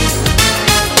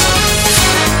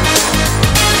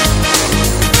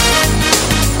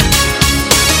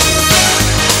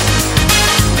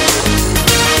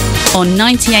on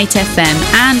 98 FM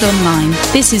and online.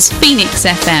 This is Phoenix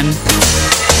FM.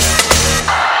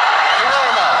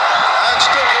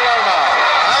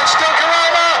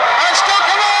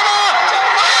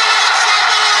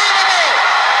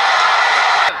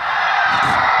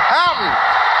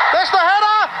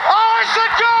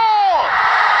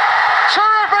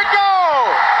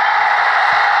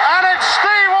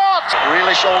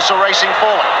 Also racing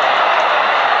forward.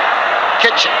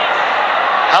 Kitchen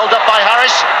held up by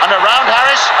Harris and around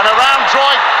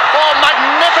Droy. Oh,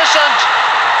 magnificent!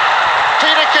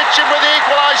 Peter Kitchen with the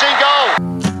equalising goal.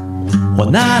 We're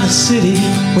not a city,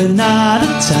 we're not a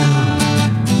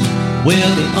town. We're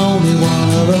the only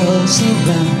one of us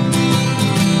around.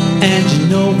 And you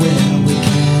know where we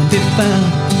can be found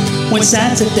when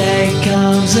Saturday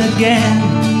comes again.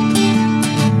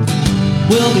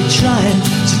 We'll be trying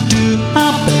to do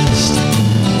our best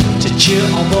to cheer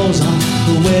on those on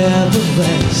who wear the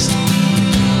vest.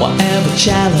 Whatever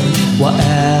challenge,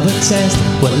 whatever test,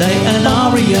 we'll lay an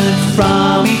Orient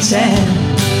from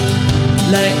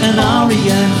E10. Lay an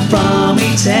Orient from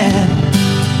E10.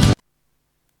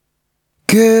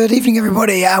 Good evening,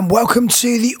 everybody, and welcome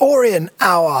to the Orient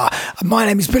Hour. My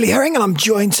name is Billy Herring, and I'm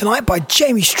joined tonight by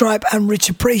Jamie Stripe and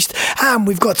Richard Priest, and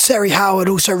we've got Terry Howard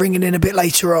also ringing in a bit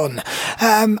later on.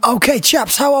 Okay,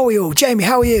 chaps, how are we all? Jamie,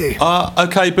 how are you?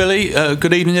 Okay, Billy.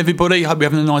 Good evening, everybody. Hope you're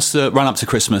having a nice run up to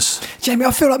Christmas. Jamie,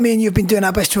 I feel like me and you have been doing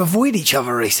our best to avoid each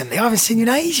other recently. I haven't seen you in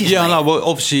ages. Yeah, mate. I know. Well,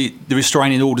 obviously, the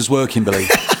restraining order's working, Billy.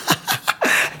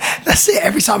 That's it.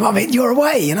 Every time I'm in, you're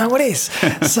away. You know what it is.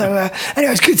 So,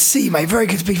 anyway, it's good to see you, mate. Very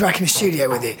good to be back in the studio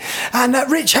with you. And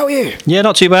Rich, how are you? Yeah,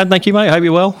 not too bad. Thank you, mate. Hope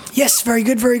you're well. Yes, very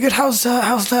good, very good. How's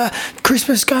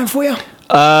Christmas going for you?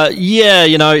 Yeah,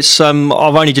 you know, it's I've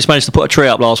only just managed to put a tree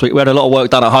up last week. We had a lot of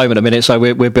work done at home in a minute, so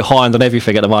we're behind on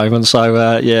everything at the moment.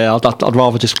 So yeah, I'd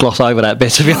rather just gloss over that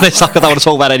bit, to be honest. I don't want to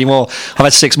talk about it anymore. I've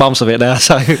had 6 months of it now.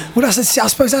 So well, I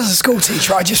suppose as a school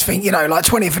teacher, I just think, you know, like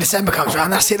 20th of December comes around,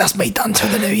 that's it, that's me done till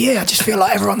the new year. I just feel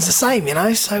like everyone's the same, you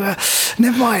know. So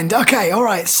never mind. Okay, all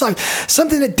right. So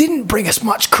something that didn't bring us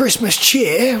much Christmas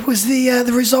cheer was the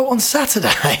result on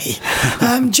Saturday.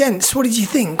 Gents, what did you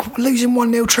think? Losing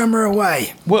 1-0 Tremor away.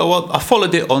 Well, I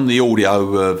followed it on the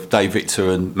audio of Dave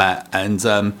Victor and Matt, and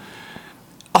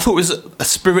I thought it was a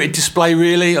spirited display,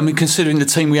 really. I mean, considering the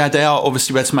team we had out,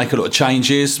 obviously we had to make a lot of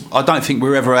changes. I don't think we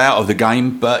were ever out of the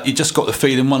game, but you just got the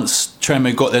feeling once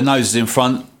Tremor got their noses in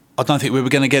front, I don't think we were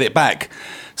going to get it back.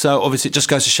 So obviously it just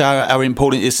goes to show how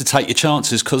important it is to take your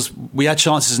chances, because we had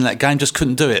chances in that game, just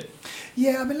couldn't do it.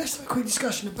 Yeah, I mean, let's have a quick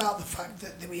discussion about the fact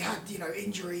that we had, you know,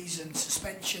 injuries and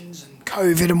suspensions and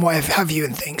COVID and what have you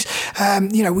and things.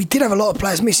 You know, we did have a lot of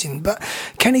players missing, but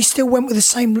Kenny still went with the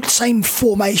same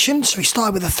formation. So he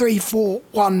started with a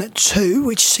 3-4-1-2,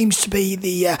 which seems to be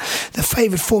the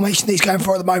favoured formation that he's going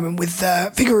for at the moment, with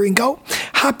Vigouroux in goal,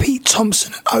 Happy,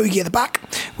 Thompson and Ogie at the back,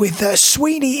 with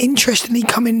Sweeney interestingly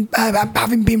coming,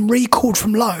 having been recalled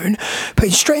from loan,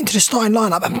 putting straight into the starting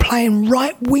lineup and playing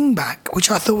right wing back,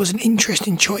 which I thought was an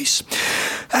interesting choice.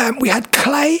 We had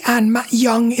Clay and Matt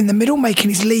Young in the middle making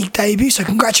his league debut, so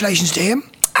congratulations to him.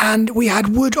 And we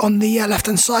had Wood on the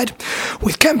left-hand side,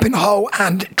 with Kemp in the hole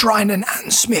and Drinan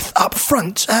and Smith up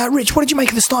front. Rich, what did you make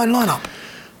of the starting lineup?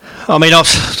 I mean, I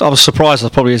was surprised as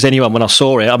probably as anyone when I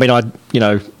saw it. I mean,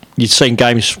 you'd seen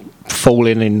games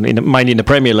falling in mainly in the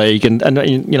Premier League, and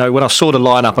you know, when I saw the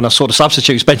lineup and I saw the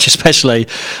substitutes bench especially,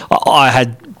 I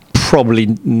had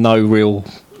probably no real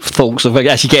thoughts of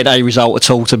actually getting a result at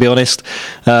all, to be honest.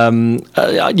 You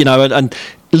know, and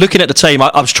looking at the team,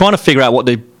 I was trying to figure out what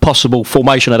the possible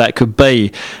formation of that could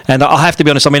be, and I have to be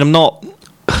honest, I mean,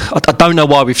 I don't know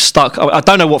why we've stuck. I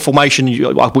don't know what formation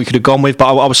we could have gone with,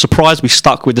 but I was surprised we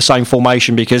stuck with the same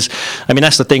formation, because I mean,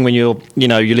 that's the thing when you're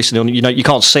listening on, you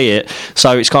can't see it,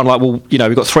 so it's kind of like, well, you know,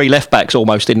 we've got 3 left backs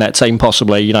almost in that team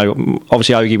possibly. You know,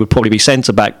 obviously Ogie would probably be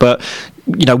centre back, but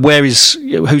you know, who's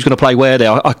going to play where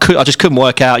there? I just couldn't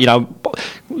work out. You know,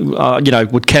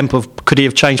 would Kemp could he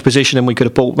have changed position and we could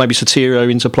have brought maybe Sotirio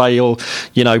into play, or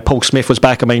you know, Paul Smith was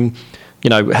back. I mean, you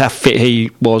know, how fit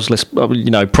he was,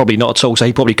 probably not at all, so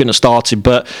he probably couldn't have started.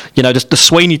 But, you know, the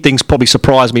Sweeney thing's probably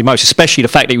surprised me most, especially the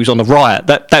fact that he was on the right.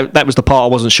 That was the part I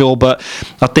wasn't sure. But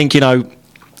I think, you know,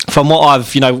 from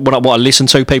what what I listened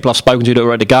to, people I've spoken to that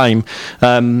were at the game,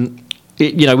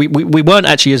 we weren't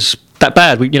actually that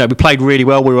bad. We played really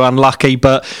well. We were unlucky,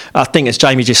 but I think, as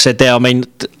Jamie just said there, I mean,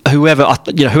 whoever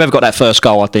got that first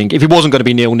goal, I think if it wasn't going to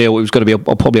be 0-0, it was going to be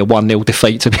probably a 1-0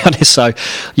 defeat, to be honest. So,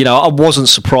 I wasn't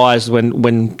surprised when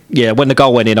the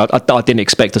goal went in. I didn't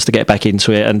expect us to get back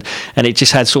into it, and it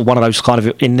just had sort of one of those kind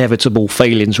of inevitable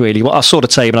feelings. Really, I saw the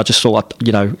team and I just thought,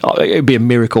 it'd be a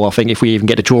miracle, I think, if we even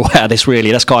get a draw out of this.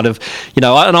 Really, that's kind of, and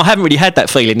I haven't really had that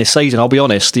feeling this season. I'll be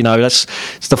honest.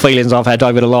 It's the feelings I've had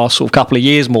over the last sort of couple of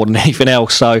years more than anything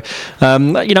else. So,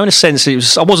 in a sense,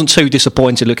 I wasn't too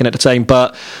disappointed looking at the team,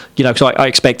 but because I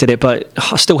expected it, but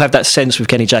I still have that sense with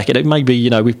Kenny Jackett that maybe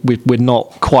we're not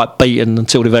quite beaten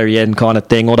until the very end kind of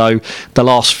thing. Although the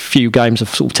last few games have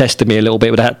sort of tested me a little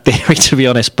bit with that theory, to be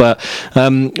honest. But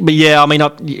yeah, I mean,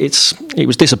 it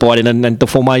was disappointing, and the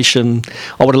formation,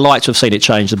 I would have liked to have seen it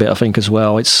changed a bit, I think, as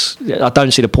well. I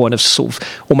don't see the point of sort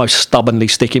of almost stubbornly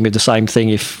sticking with the same thing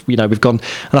if we've gone.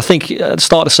 And I think at the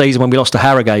start of the season when we lost to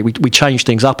Harrogate, we changed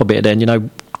things up a bit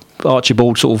then.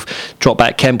 Archibald sort of dropped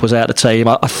back, Kemp was out of the team.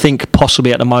 I think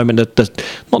possibly at the moment not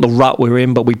the rut we're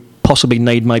in, but we possibly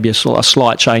need maybe a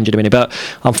slight change in a minute. But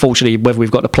unfortunately, whether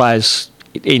we've got the players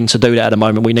in to do that at the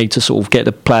moment, we need to sort of get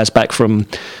the players back from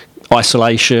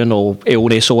isolation or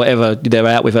illness or whatever they're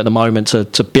out with at the moment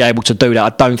to be able to do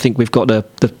that. I don't think we've got the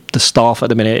staff at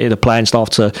the minute, the playing staff,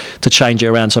 to change it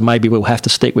around. So maybe we'll have to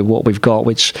stick with what we've got,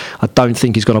 which I don't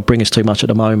think is going to bring us too much at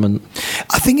the moment.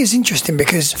 I think it's interesting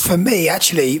because for me,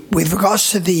 actually, with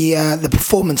regards to the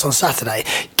performance on Saturday,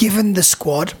 given the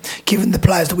squad, given the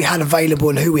players that we had available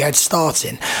and who we had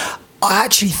starting, I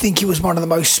actually think it was one of the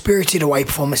most spirited away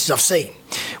performances I've seen,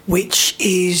 which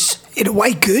is in a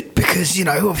way good because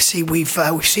obviously we've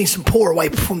seen some poor away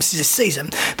performances this season,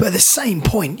 but at the same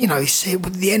point,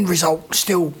 the end result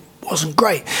still wasn't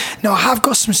great. Now I have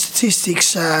got some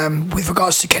statistics with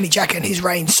regards to Kenny Jackett and his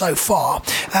reign so far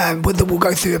that we'll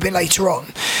go through a bit later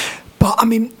on. But I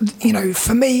mean,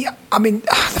 for me,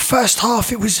 the first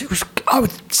half it was I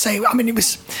would say,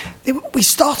 we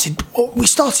started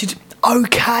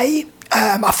okay.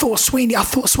 I thought Sweeney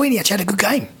actually had a good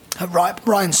game at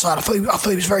Ryan's side. I thought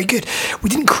he was very good. We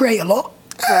didn't create a lot.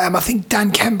 I think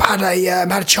Dan Kemp had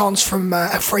a chance from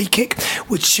a free kick,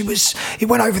 it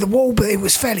went over the wall, but it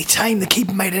was fairly tame. The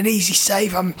keeper made an easy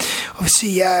save.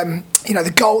 Obviously, their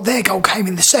goal came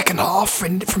in the second half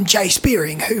from Jay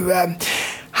Spearing, who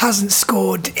hasn't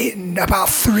scored in about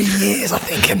 3 years, I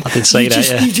think. And I did say that.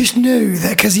 Yeah. You just knew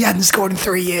that because he hadn't scored in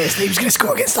 3 years, that he was going to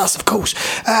score against us, of course.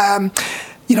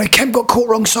 Kemp got caught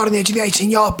wrong side on the edge of the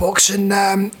 18-yard box, and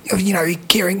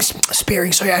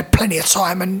Spearing, so he had plenty of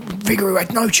time, and Vigouroux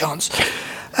had no chance.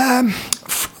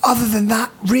 Other than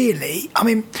that, really,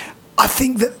 I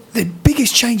think that the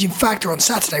biggest changing factor on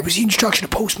Saturday was the introduction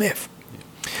of Paul Smith.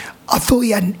 I thought he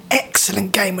had an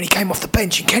excellent game when he came off the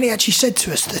bench, and Kenny actually said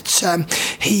to us that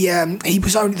he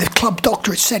was only, the club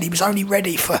doctor had said he was only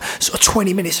ready for sort of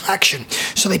 20 minutes of action.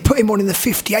 So they put him on in the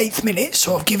 58th minute,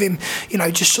 sort of give him,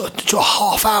 just sort of to a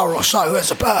half hour or so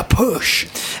as a push.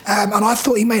 And I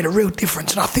thought he made a real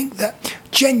difference. And I think that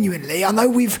genuinely, I know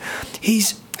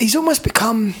he's almost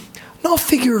become not a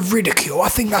figure of ridicule. I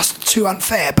think that's too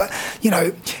unfair, but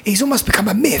he's almost become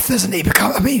a myth, hasn't he?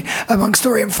 Amongst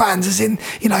Orient fans, as in,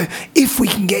 if we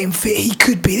can get him fit, he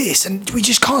could be this, and we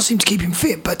just can't seem to keep him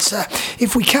fit. But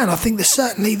if we can, I think that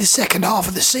certainly the second half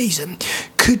of the season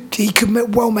he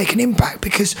could well make an impact,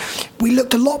 because we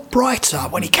looked a lot brighter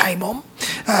when he came on.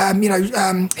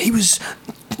 He was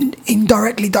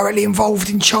directly involved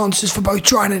in chances for both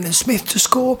Drinan and Smith to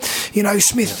score.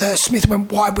 Smith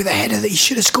went wide with a header that he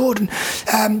should have scored,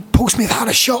 and Paul Smith had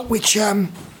a shot which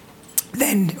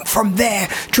then from there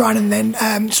Drinan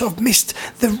then sort of missed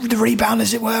the rebound,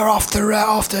 as it were, after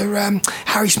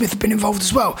Harry Smith had been involved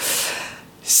as well.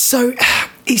 So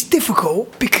it's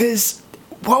difficult because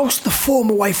whilst the form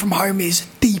away from home is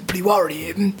deeply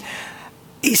worrying,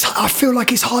 I feel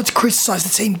like it's hard to criticise the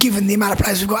team given the amount of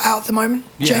players we've got out at the moment.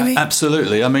 Jamie? Yeah,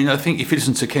 absolutely. I think if you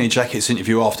listen to Kenny Jackett's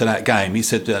interview after that game, he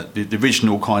said that the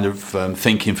original kind of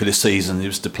thinking for this season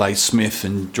was to play Smith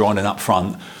and Drinan up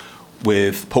front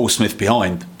with Paul Smith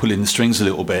behind, pulling the strings a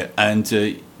little bit, and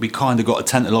we kind of got a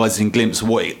tantalising glimpse of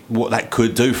what that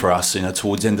could do for us,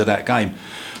 towards the end of that game.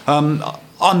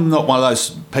 I'm not one of those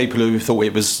people who thought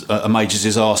it was a major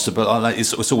disaster, but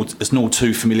it's an all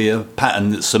too familiar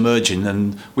pattern that's emerging.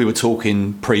 And we were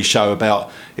talking pre-show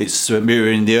about it's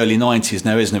mirroring the early 90s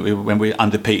now, isn't it? When we were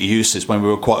under Peter Eustace, when we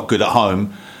were quite good at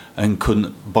home and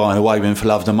couldn't buy away with him for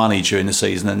love of the money during the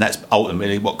season, and that's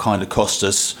ultimately what kind of cost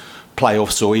us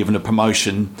playoffs or even a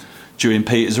promotion during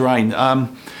Peter's reign.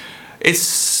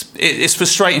 It's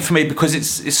frustrating for me because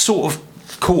it's sort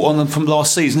of caught on them from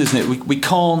last season, isn't it? We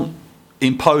can't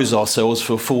impose ourselves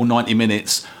for a full 90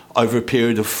 minutes over a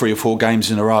period of 3 or 4 games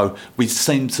in a row. We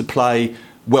seem to play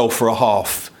well for a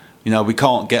half. You know, we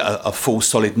can't get a full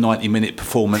solid 90-minute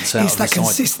performance out of the side. It's that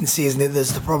consistency, isn't it,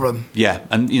 that's the problem. Yeah,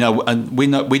 and you know, and we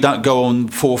don't go on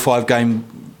 4 or 5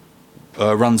 game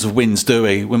runs of wins, do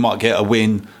we? We might get a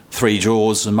win, 3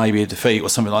 draws, and maybe a defeat or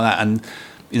something like that. And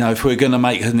you know, if we're going to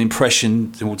make an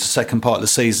impression towards the second part of the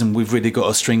season, we've really got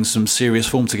to string some serious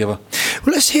form together.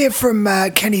 Well, let's hear from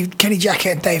Kenny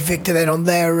Jackett and Dave Victor then on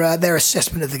their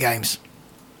assessment of the games.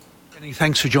 Kenny,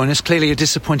 thanks for joining us. Clearly a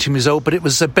disappointing result, but it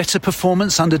was a better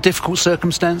performance under difficult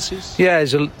circumstances. Yeah,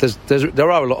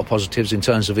 there are a lot of positives in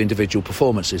terms of individual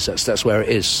performances. That's where it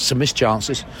is. Some missed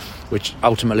chances, which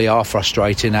ultimately are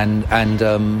frustrating, and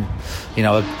you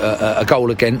know, a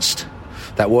goal against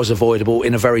that was avoidable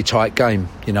in a very tight game,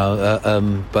 you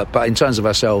know. But in terms of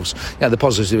ourselves, yeah, the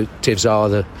positives are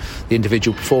the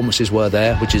individual performances were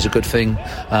there, which is a good thing.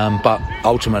 But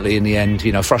ultimately, in the end,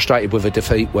 you know, frustrated with a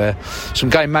defeat where some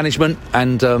game management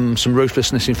and some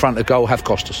ruthlessness in front of goal have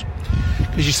cost us.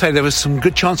 As you say, there were some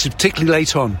good chances, particularly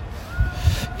late on.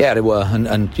 Yeah, they were,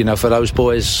 and you know, for those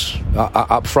boys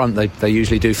up front, they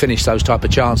usually do finish those type of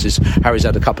chances. Harry's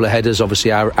had a couple of headers,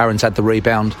 obviously Aaron's had the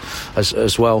rebound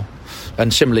as well,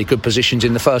 and similarly good positions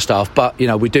in the first half. But you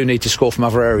know, we do need to score from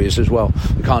other areas as well.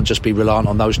 We can't just be reliant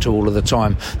on those two all of the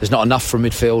time. There's not enough from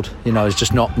midfield. You know, there's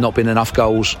just not been enough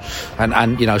goals,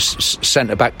 and you know,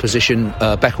 centre back position,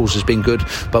 Beckles has been good,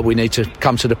 but we need to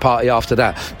come to the party after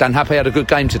that. Dan Happy had a good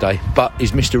game today, but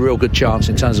he's missed a real good chance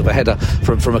in terms of a header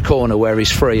from a corner where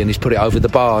he's free and he's put it over the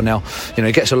bar. Now, you know,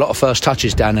 he gets a lot of first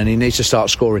touches, Dan, and he needs to start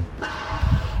scoring.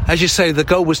 As you say, the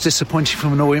goal was disappointing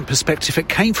from an Orient perspective. It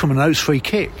came from an nose free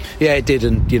kick. Yeah, it did,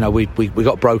 and you know, we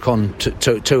got broke on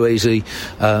too easily,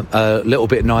 a little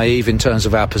bit naive in terms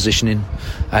of our positioning,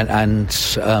 and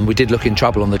we did look in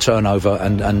trouble on the turnover,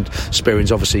 and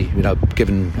Spearing's obviously, you know,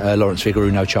 given Lawrence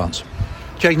Figueroa no chance.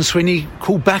 Jaden Sweeney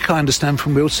called back, I understand,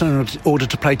 from Wilson in order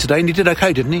to play today, and he did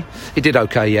okay, didn't he? He did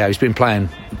okay, yeah. He's been playing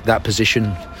that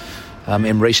position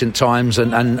in recent times,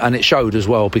 and it showed as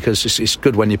well, because it's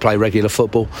good when you play regular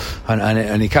football,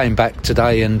 and he came back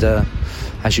today, and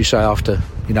as you say, after,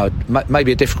 you know,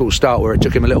 maybe a difficult start where it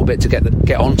took him a little bit to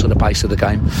get onto the pace of the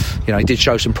game, you know, he did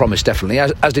show some promise, definitely,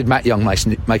 as did Matt Young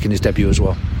making his debut as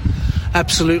well.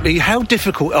 Absolutely. How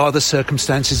difficult are the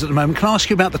circumstances at the moment? Can I ask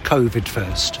you about the COVID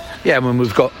first? Yeah, I mean,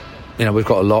 we've got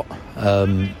a lot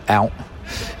out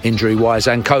injury wise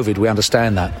and COVID. We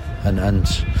understand that, and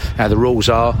you know, the rules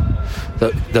are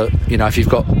that you know, if you've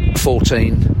got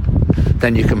 14,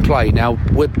 then you can play. Now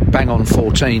we're bang on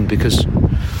 14 because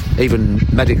even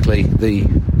medically the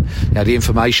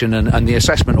information and the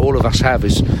assessment all of us have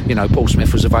is, you know, Paul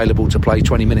Smith was available to play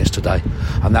 20 minutes today,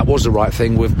 and that was the right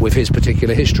thing with his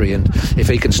particular history, and if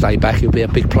he can stay back, he'll be a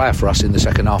big player for us in the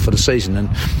second half of the season. And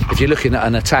if you're looking at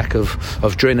an attack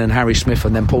of Drin and Harry Smith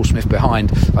and then Paul Smith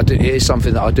behind, it is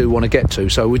something that I do want to get to,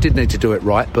 so we did need to do it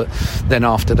right. But then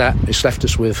after that, it's left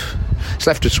us with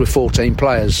 14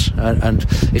 players, and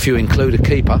if you include a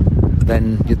keeper,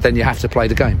 then you have to play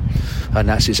the game, and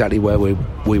that's exactly where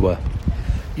we were.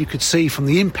 You could see from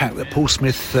the impact that Paul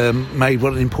Smith made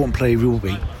what an important player he will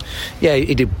be. Yeah,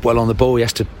 he did well on the ball. He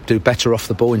has to do better off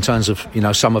the ball in terms of, you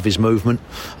know, some of his movement.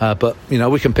 But you know,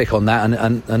 we can pick on that,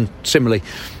 and similarly,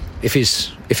 if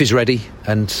he's ready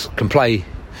and can play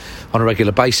on a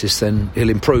regular basis, then he'll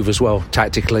improve as well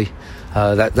tactically.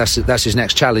 That's his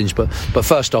next challenge. But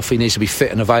first off, he needs to be fit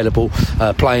and available,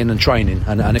 playing and training.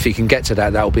 And if he can get to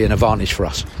that will be an advantage for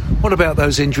us. What about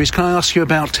those injuries? Can I ask you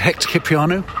about Hector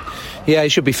Cipriano? Yeah, he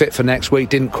should be fit for next week.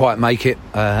 Didn't quite make it,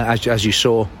 as you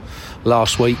saw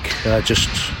last week. Just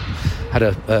had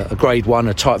a grade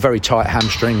 1, very tight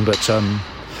hamstring. But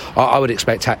I would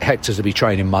expect Hector to be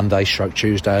training Monday,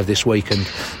 Tuesday of this week, and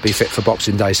be fit for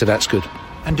Boxing Day. So that's good.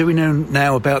 And do we know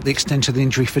now about the extent of the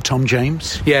injury for Tom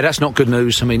James? Yeah, that's not good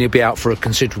news. I mean, he'll be out for a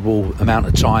considerable amount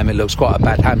of time. It looks quite a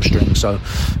bad hamstring. So,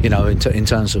 you know, in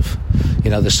terms of, you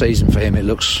know, the season for him,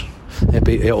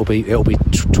 it'll be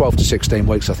 12 to 16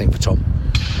 weeks, I think, for Tom.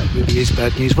 That really is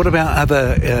bad news. What about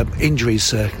other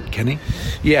injuries, Kenny?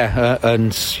 Yeah,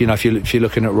 and you know, if you're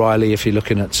looking at Riley, if you're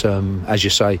looking at as you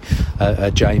say,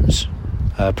 James,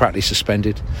 practically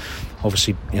suspended.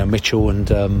 Obviously, you know, Mitchell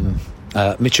and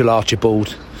Mitchell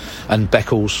Archibald and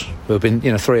Beckles, who have been,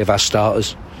 you know, 3 of our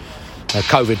starters.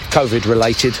 COVID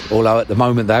related, although at the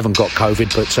moment they haven't got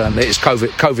COVID, but it is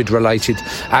COVID related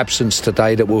absence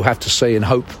today that we'll have to see, and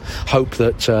hope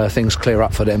that things clear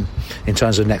up for them in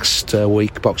terms of next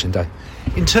week, Boxing Day.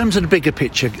 In terms of the bigger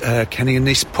picture, Kenny, and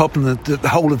this problem that the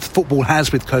whole of football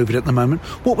has with COVID at the moment,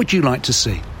 what would you like to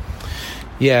see?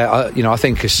 Yeah, I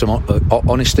think some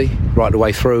honesty right the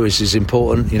way through is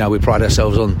important. You know, we pride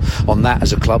ourselves on that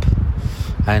as a club.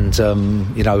 and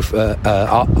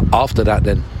after that,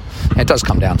 then it does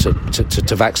come down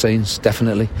to vaccines,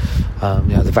 definitely.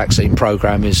 The vaccine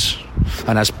programme is,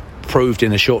 and has proved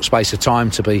in a short space of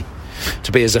time to be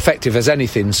as effective as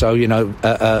anything. So,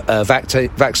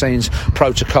 vaccines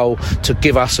protocol to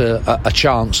give us a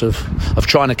chance of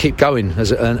trying to keep going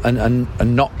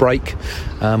and not break.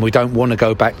 We don't want to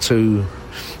go back to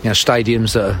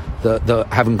stadiums that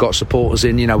haven't got supporters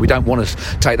in. We don't want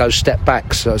to take those step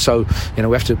backs. So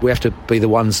we have to be the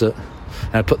ones that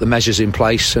put the measures in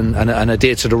place and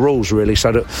adhere to the rules, really,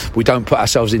 so that we don't put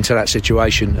ourselves into that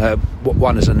situation.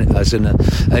 One as an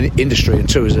industry, and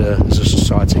two as a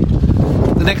society.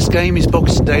 The next game is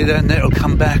Boxing Day, then it'll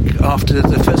come back after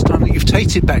the first time that you've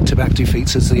tasted back-to-back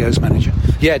defeats as the O's manager.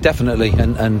 Yeah, definitely.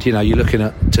 And you're looking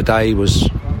at today was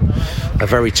a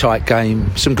very tight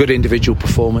game. Some good individual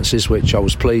performances, which I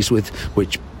was pleased with,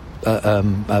 which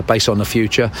based on the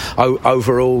future.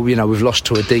 Overall, we've lost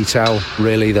to a detail,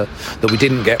 really, that we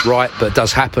didn't get right, but it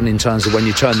does happen in terms of when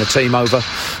you turn the team over.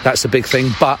 That's the big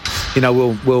thing. But,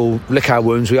 we'll lick our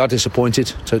wounds. We are disappointed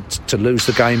to lose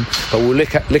the game, but we'll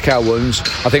lick our wounds.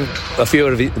 I think a few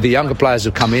of the younger players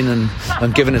have come in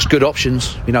and given us good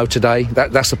options, today.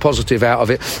 That's the positive out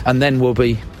of it. And then we'll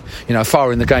be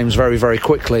firing the games very, very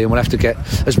quickly, and we'll have to get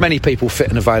as many people fit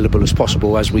and available as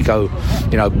possible as we go.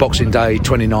 Boxing Day,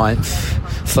 29th,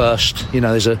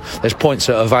 1st. There's points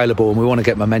that are available, and we want to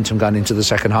get momentum going into the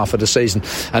second half of the season.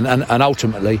 And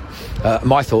ultimately,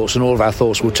 my thoughts and all of our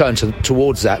thoughts will turn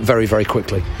towards that very, very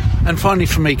quickly. And finally,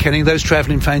 for me, Kenny, those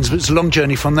travelling fans, it's a long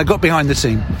journey from. They got behind the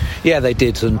team. Yeah, they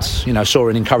did, and saw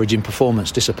an encouraging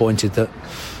performance. Disappointed that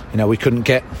we couldn't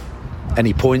get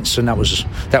any points, and that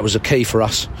was a key for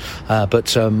us.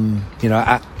 But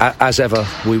as ever,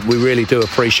 we really do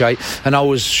appreciate, and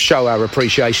always show our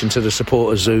appreciation to the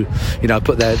supporters who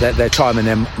put their time and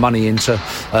their money into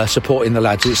supporting the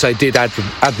lads, which they did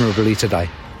admirably today.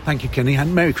 Thank you, Kenny,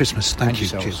 and Merry Christmas. Thank you.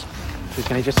 Cheers.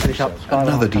 Can you just finish up?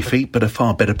 Another defeat, but a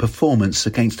far better performance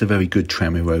against a very good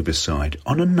Tranmere Rovers side.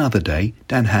 On another day,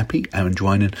 Dan Happy, Aaron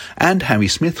Dwynan and Harry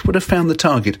Smith would have found the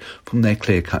target from their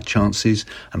clear-cut chances,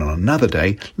 and on another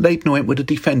day, Leyton Orient would have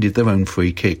defended their own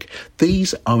free kick.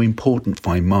 These are important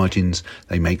fine margins.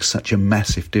 They make such a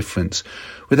massive difference.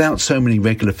 Without so many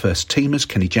regular first-teamers,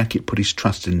 Kenny Jackett put his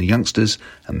trust in the youngsters,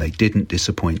 and they didn't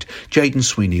disappoint. Jayden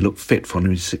Sweeney looked fit for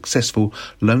his successful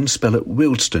loan spell at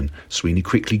Wealdstone. Sweeney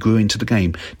quickly grew into the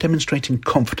game, demonstrating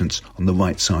confidence on the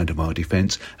right side of our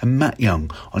defence, and Matt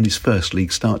Young, on his first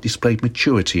league start, displayed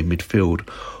maturity in midfield.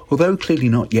 Although clearly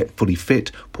not yet fully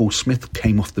fit, Paul Smith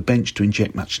came off the bench to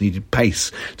inject much-needed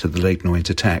pace to the Leyton Orient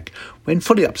attack. When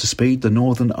fully up to speed, the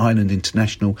Northern Ireland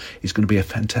international is going to be a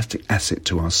fantastic asset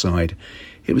to our side.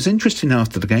 It was interesting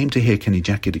after the game to hear Kenny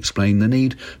Jackett explain the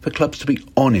need for clubs to be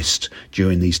honest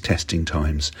during these testing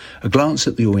times. A glance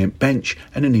at the Orient bench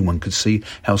and anyone could see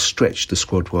how stretched the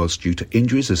squad was due to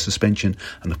injuries, a suspension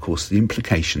and of course the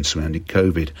implications surrounding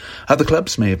COVID. Other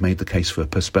clubs may have made the case for a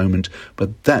postponement,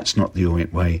 but that's not the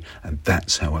Orient way, and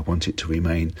that's how I want it to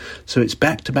remain. So it's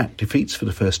back-to-back defeats for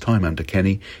the first time under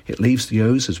Kenny. It leaves the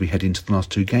O's as we head into the last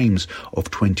two games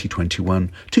of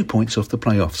 2021, 2 points off the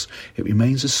playoffs. It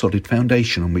remains a solid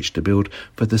foundation on which to build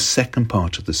for the second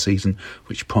part of the season,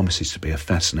 which promises to be a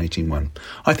fascinating one.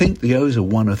 I think the O's are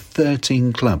one of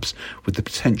 13 clubs with the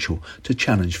potential to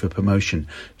challenge for promotion.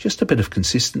 Just a bit of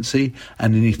consistency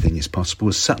and anything is possible,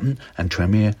 as Sutton and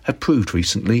Tranmere have proved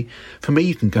recently. For me,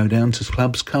 you can go down to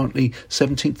clubs currently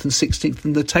 17th and 16th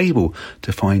in the table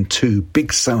to find two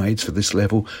big sides for this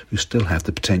level who still have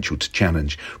the potential to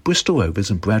challenge. Bristol Rovers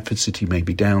and Bradford City may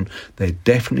be down. They're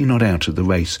definitely not out of the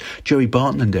race. Joey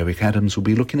Barton and Eric Adams will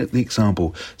be looking at the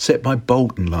example set by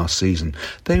Bolton last season.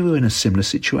 They were in a similar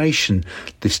situation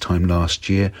this time last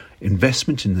year.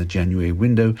 Investment in the January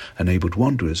window enabled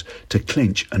Wanderers to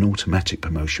clinch an automatic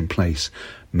promotion place.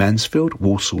 Mansfield,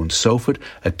 Walsall and Salford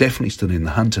are definitely still in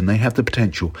the hunt, and they have the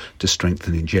potential to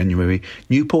strengthen in January.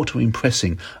 Newport are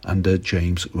impressing under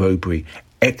James Rowberry.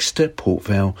 Exeter, Port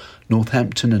Vale,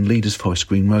 Northampton and Leaders Forest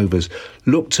Green Rovers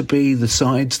look to be the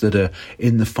sides that are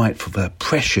in the fight for their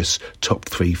precious top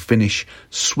three finish.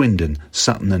 Swindon,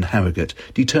 Sutton and Harrogate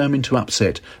determined to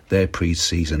upset their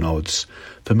pre-season odds.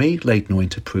 For me, Leyton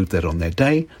Orient have proved that on their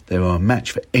day they are a match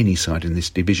for any side in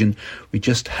this division. We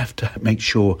just have to make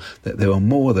sure that there are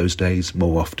more of those days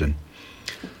more often.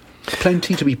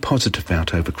 Plenty to be positive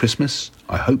about over Christmas.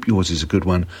 I hope yours is a good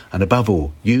one, and above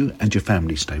all, you and your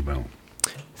family stay well.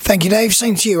 Thank you, Dave.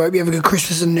 Same to you. I hope you have a good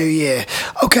Christmas and New Year.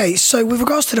 Okay, so with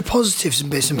regards to the positives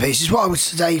and bits and pieces, what I would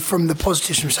say from the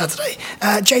positives from Saturday,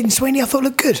 Jayden Sweeney I thought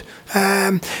looked good.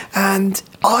 And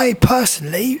I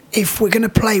personally, if we're going to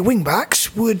play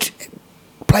wing-backs, would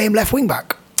play him left wing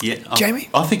back. Yeah, Jamie?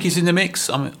 I think he's in the mix.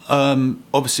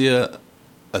 Obviously a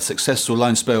successful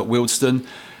loan spell at Wealdstone.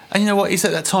 And you know what? He's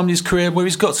at that time in his career where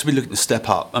he's got to be looking to step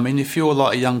up. I mean, if you're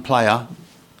like a young player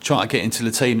trying to get into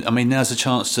the team, I mean, now's a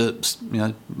chance to,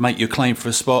 make your claim for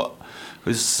a spot.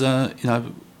 Because,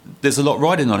 there's a lot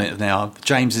riding on it now.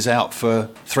 James is out for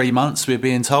 3 months, we're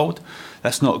being told.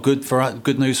 That's not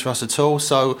good news for us at all.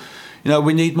 So,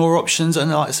 we need more options.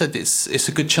 And like I said, it's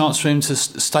a good chance for him to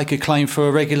stake a claim for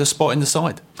a regular spot in the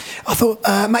side. I thought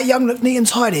Matt Young looked neat and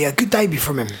tidy. A good debut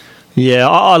from him. Yeah,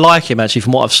 I like him actually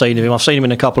from what I've seen of him. I've seen him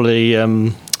in a couple of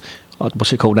the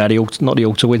what's it called now? Not the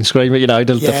Alta windscreen, but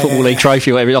the Football League trophy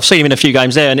or whatever. I've seen him in a few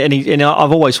games there, and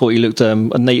I've always thought he looked a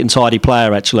neat and tidy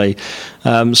player actually.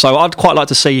 So I'd quite like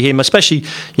to see him, especially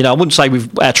I wouldn't say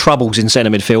with our troubles in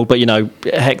centre midfield, but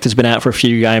Hector's been out for a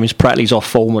few games, Pratley's off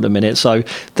form at the minute. So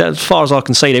as far as I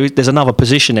can see, there's another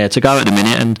position there to go at the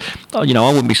minute, and I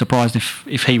wouldn't be surprised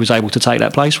if he was able to take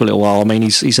that place for a little while. I mean,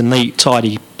 he's a neat,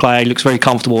 tidy player. He looks very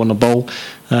comfortable on the ball.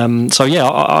 So yeah,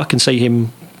 I can see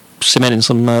him cementing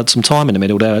some time in the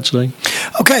middle there actually.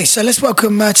 Okay, so let's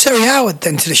welcome Terry Howard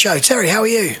then to the show. Terry, how are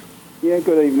you? Yeah,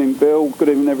 good evening, Bill. Good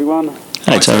evening, everyone.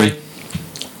 Hey, Terry.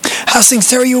 How's things,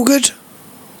 Terry? You all good?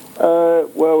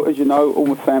 Well, as you know, all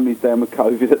my family's down with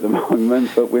COVID at the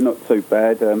moment, but we're not too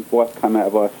bad. Wife came out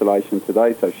of isolation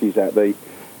today, so she's out there.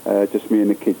 Just me and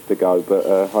the kids to go,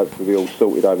 but hopefully we're all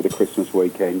sorted over the Christmas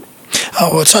weekend.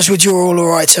 Oh, well, touch wood, you're all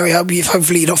right, Terry.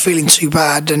 Hopefully you're not feeling too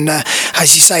bad, and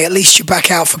as you say, at least you're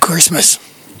back out for Christmas.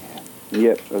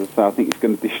 Yep, as I say, I think it's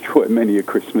going to destroy many a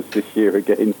Christmas this year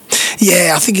again.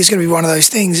 Yeah, I think it's going to be one of those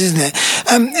things, isn't it?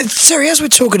 Terry, as we're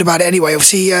talking about it anyway,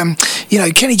 obviously,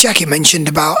 Kenny Jackett mentioned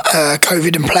about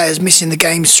COVID and players missing the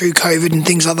games through COVID and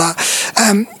things like that.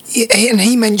 And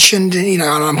he mentioned, and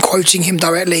I'm quoting him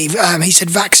directly, he said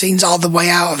vaccines are the way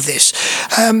out of this.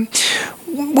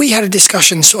 We had a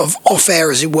discussion sort of off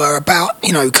air, as it were, about,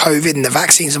 COVID and the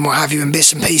vaccines and what have you, and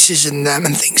bits and pieces and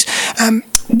things.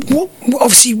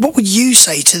 What would you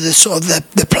say to the sort of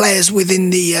the players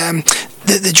within the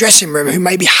dressing room who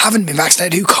maybe haven't been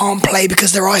vaccinated, who can't play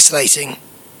because they're isolating?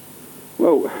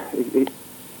 Well,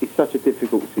 it's such a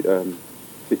difficult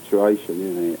situation,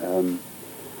 isn't it?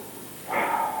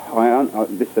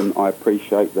 Listen, I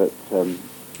appreciate that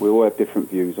we all have different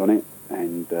views on it,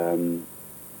 and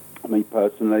me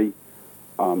personally,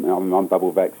 I'm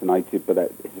double vaccinated, but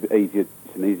it's an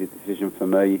easier decision for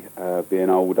me, being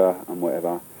older and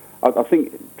whatever. I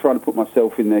think trying to put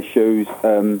myself in their shoes,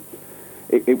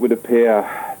 it would appear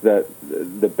that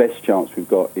the best chance we've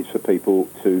got is for people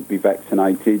to be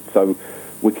vaccinated, so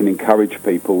we can encourage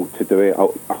people to do it. I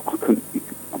wouldn't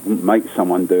make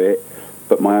someone do it,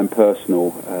 but my own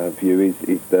personal view is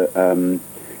that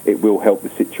it will help the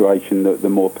situation, that the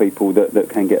more people that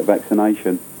can get a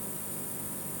vaccination.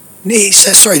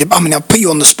 Sorry, I'll put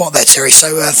you on the spot there, Terry,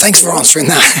 so thanks for answering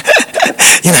that.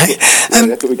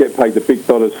 That's what we get paid the big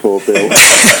dollars for, Bill.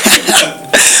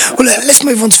 Well, let's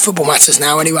move on to football matters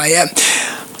now anyway.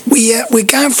 We're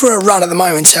going for a run at the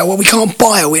moment where we can't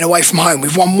buy a win away from home.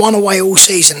 We've won one away all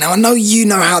season. Now, I know you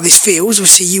know how this feels.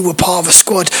 Obviously, you were part of a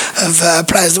squad of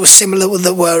players that were similar,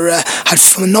 that had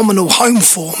phenomenal home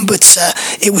form, but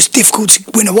it was difficult to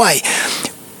win away.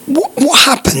 What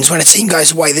happens when a team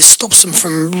goes away that stops them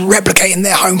from replicating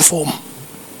their home form?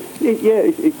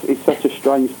 It's such a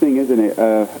strange thing, isn't it?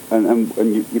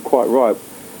 And you're quite right.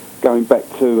 Going back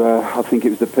to, I think it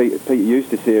was the Peter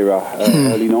Eustace era,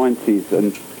 early 90s,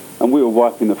 and we were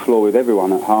wiping the floor with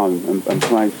everyone at home and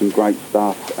playing some great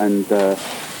stuff. And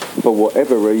for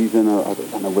whatever reason, I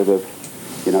don't know whether,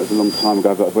 it was a long time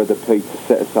ago, but whether Peter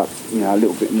set us up, a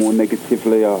little bit more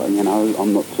negatively,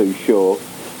 I'm not too sure.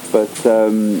 But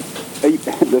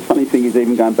the funny thing is,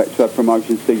 even going back to our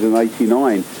promotion season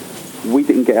 89, we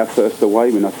didn't get our first away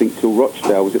win, I think, till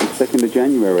Rochdale. Was it the 2nd of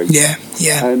January? Yeah.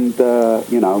 And,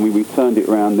 we turned it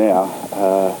around there.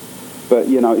 But,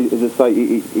 as I say,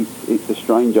 it's a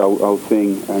strange old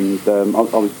thing. And I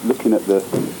was looking at the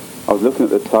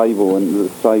table, and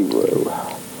say,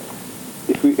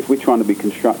 if we're trying to be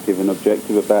constructive and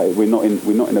objective about it, we're not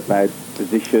in a bad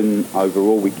position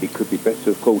overall. It could be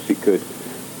better, of course it could.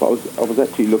 But I was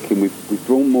actually looking. We've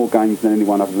drawn more games than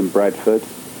anyone other than Bradford.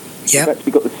 Yep. We've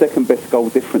actually got the second best goal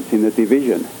difference in the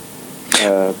division,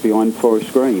 behind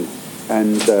Forest Green.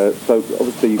 And so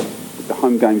obviously the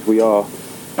home games we're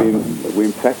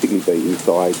emphatically beating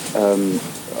sides.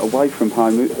 Away from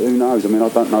home, who knows? I mean, I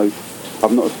don't know.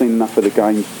 I've not seen enough of the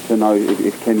games to know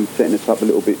if Kenny's setting us up a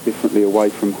little bit differently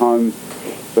away from home.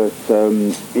 But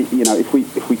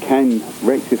if we can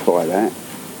rectify that,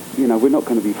 we're not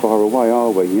going to be far away,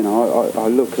 are we? I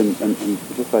look and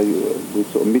as I say, we're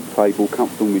sort of mid-table,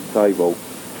 comfortable mid-table.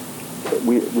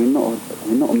 We're not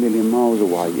a million miles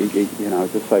away. As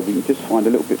I say, we can just find a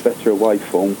little bit better away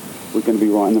form. We're going to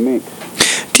be right in the mix.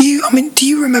 Do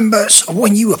you remember sort of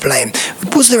when you were playing?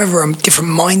 Was there ever a different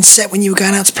mindset when you were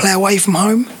going out to play away from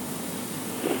home?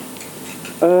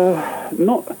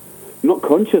 Not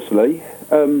consciously.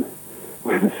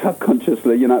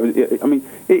 Subconsciously,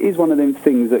 it is one of them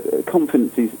things that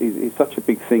confidence is such a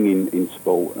big thing in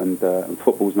sport, and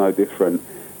football's no different.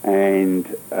 And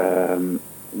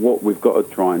what we've got to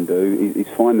try and do is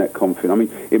find that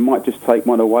confidence. It might just take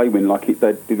one away win, like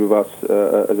they did with us,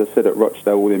 as I said, at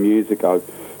Rochdale all them years ago,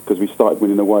 because we started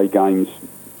winning away games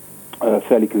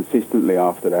fairly consistently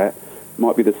after that.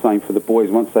 Might be the same for the boys.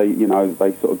 Once they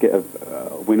sort of get a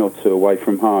win or two away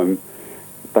from home,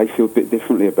 they feel a bit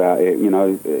differently about it.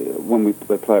 When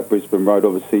they play at Brisbane Road,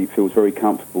 obviously it feels very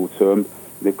comfortable to them.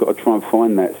 They've got to try and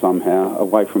find that somehow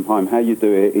away from home. How you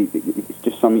do it's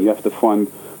just something you have to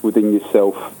find within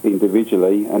yourself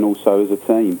individually and also as a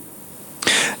team.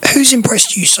 Who's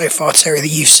impressed you so far, Terry, that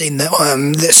you've seen that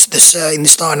this in the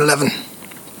starting 11?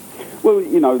 Well,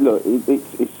 look,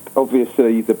 it's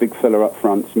obviously the big fella up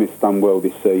front. Smith's done well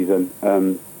this season.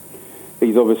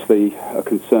 He's obviously a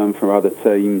concern for other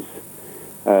teams.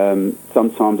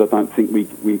 Sometimes I don't think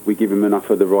we give him enough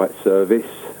of the right service.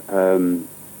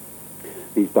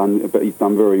 He's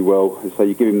done very well. So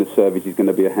you give him the service, he's going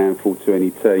to be a handful to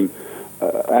any team.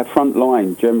 Our front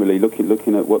line, generally,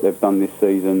 looking at what they've done this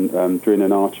season, Drin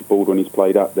and Archibald when he's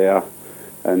played up there,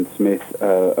 and Smith,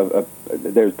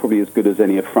 they're probably as good as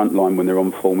any front line when they're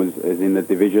on form as in the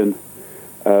division.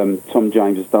 Tom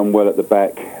James has done well at the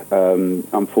back.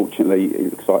 Unfortunately,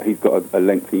 it looks like he's got a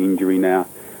lengthy injury now,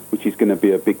 which is going to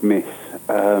be a big miss.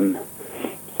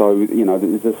 So,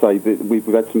 as I say, we've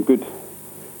had some good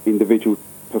individual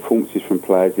performances from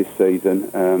players this season.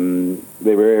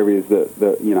 There are areas that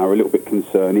are a little bit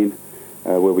concerning,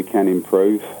 where we can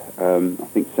improve. I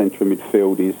think central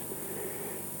midfield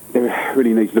there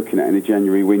really needs looking at in the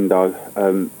January window.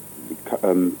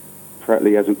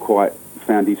 Pratley hasn't quite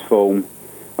found his form.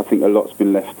 I think a lot's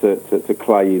been left to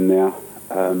Clay in there.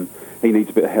 He needs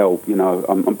a bit of help.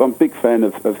 I'm a big fan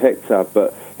of Hector,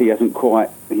 but he hasn't quite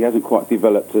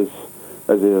developed as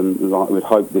like we'd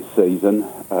hope this season.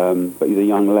 But he's a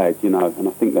young lad, and I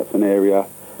think that's an area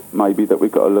maybe that we've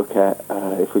got to look at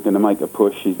if we're going to make a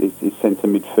push. Is centre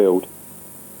midfield.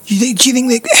 Do you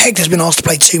think that Hector's been asked to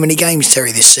play too many games,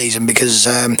 Terry, this season, because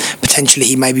potentially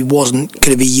he maybe wasn't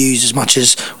going to be used as much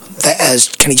as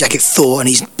Kenny Jackett thought, and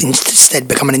he's instead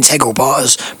become an integral part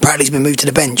as Pratley's been moved to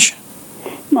the bench?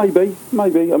 Maybe.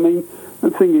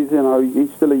 The thing is,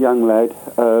 he's still a young lad.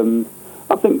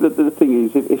 I think that the thing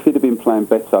is, if he'd have been playing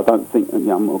better, I don't think.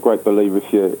 I'm a great believer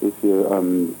if you're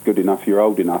good enough, you're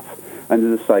old enough.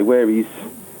 And as I say, where he's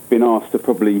been asked to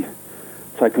probably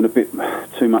take on a bit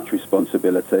too much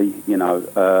responsibility,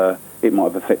 it might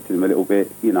have affected him a little bit,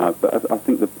 But I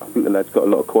think the lad's got a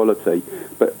lot of quality.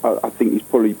 But I think he's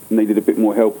probably needed a bit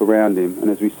more help around him. And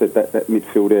as we said, that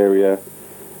midfield area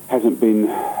hasn't been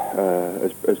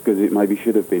as good as it maybe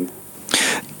should have been.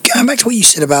 Going back to what you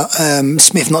said about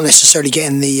Smith not necessarily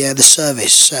getting the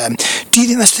service, do you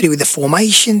think that's to do with the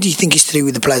formation? Do you think it's to do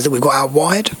with the players that we've got out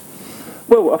wide?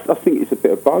 Well, I think it's a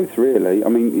bit of both, really.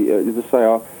 As I say,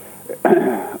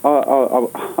 I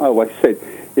always said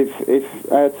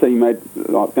if our team had,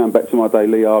 like going back to my day,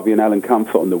 Lee Harvey and Alan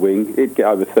Comfort on the wing, he'd get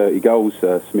over 30 goals,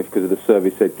 Smith, because of the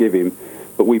service they'd give him.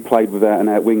 But we played without and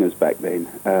out wingers back then,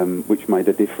 which made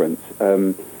a difference.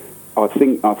 I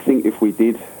think if we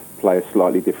did play a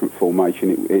slightly different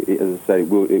formation, as I say,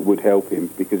 it would help him,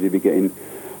 because he'd be getting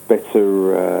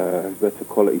better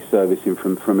quality servicing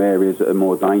from areas that are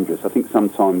more dangerous. I think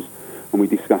sometimes, and we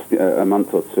discussed it a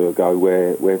month or two ago,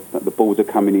 where the balls are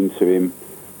coming into him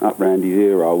up round his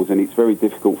ear holes, and it's very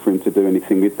difficult for him to do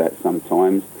anything with that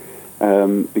sometimes,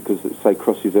 because, say,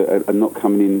 crosses are not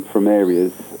coming in from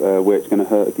areas where it's going to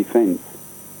hurt a defence.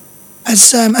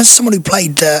 As someone who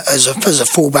played as a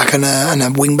fullback and a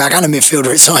wingback and a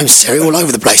midfielder at times, Terry, all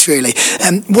over the place really,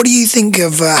 what do you think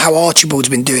of how Archibald's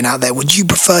been doing out there? Would you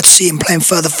prefer to see him playing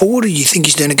further forward, or do you think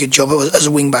he's doing a good job as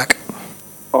a wingback?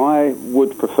 I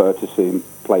would prefer to see him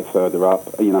play further up.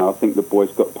 I think the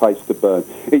boy's got pace to burn.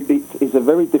 It's a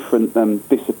very different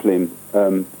discipline.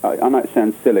 I know it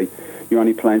sounds silly. You're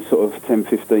only playing sort of 10,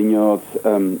 15 yards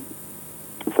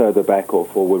further back or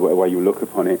forward, whatever way you look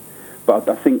upon it. But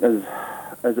I think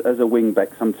as a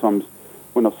wing-back, sometimes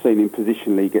when I've seen him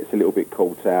positionally, he gets a little bit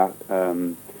caught out,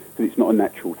 because it's not a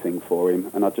natural thing for him.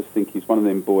 And I just think he's one of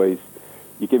them boys,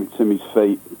 you give it to him his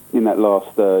feet in that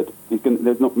last third.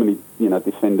 There's not many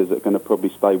defenders that are going to probably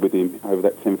stay with him over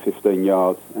that 10-15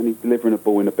 yards, and he's delivering a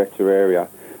ball in a better area.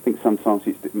 I think sometimes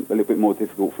it's a little bit more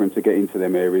difficult for him to get into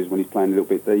them areas when he's playing a little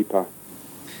bit deeper.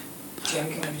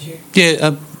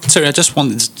 Yeah, Terry, I just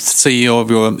wanted to see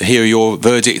hear your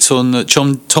verdict on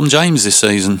Tom James this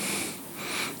season.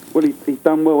 Well, he's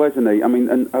done well, hasn't he? I mean,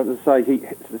 and as I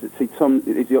say, Tom,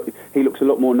 he looks a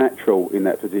lot more natural in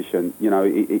that position.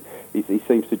 He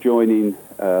seems to join in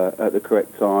at the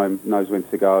correct time, knows when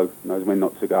to go, knows when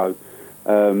not to go.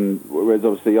 Whereas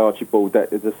obviously Archibald,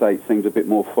 that, as I say, it seems a bit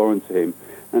more foreign to him,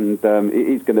 and it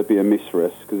is going to be a miss for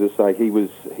us because, as I say,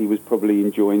 he was probably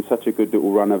enjoying such a good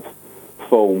little run of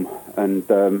form, and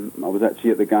I was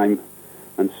actually at the game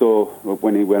and saw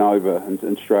when he went over,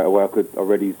 and straight away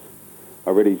I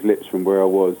read his lips from where I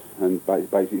was, and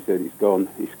basically said he's gone.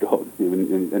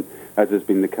 And as has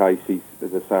been the case,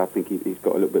 as I say, I think he's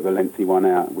got a little bit of a lengthy one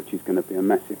out, which is going to be a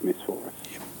massive miss for us.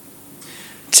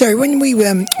 Terry, when we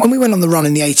went on the run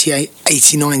in the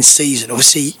 88-89 season,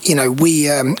 obviously, we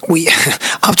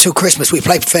up till Christmas we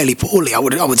played fairly poorly, I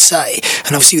would say,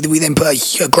 and obviously we then put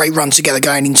a great run together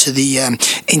going into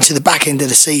the back end of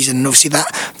the season, and obviously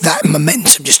that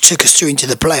momentum just took us through into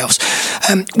the playoffs.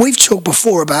 We've talked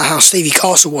before about how Stevie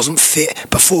Castle wasn't fit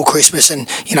before Christmas, and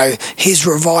his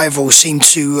revival seemed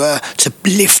to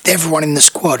lift everyone in the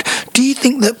squad. Do you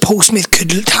think that Paul Smith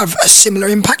could have a similar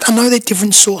impact? I know they're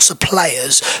different sorts of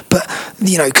players, but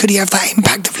could he have that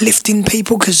impact of lifting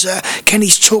people? Because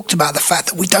Kenny's talked about the fact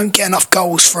that we don't get enough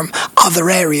goals from other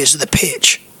areas of the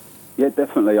pitch. Yeah,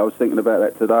 definitely. I was thinking about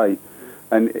that today,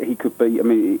 and he could be. I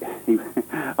mean,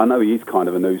 I know he is kind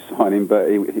of a new signing, but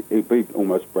he'd be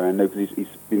almost brand new because he's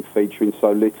been featuring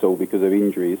so little because of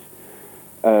injuries.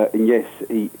 And yes,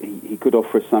 he could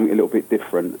offer us something a little bit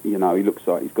different. He looks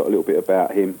like he's got a little bit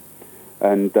about him.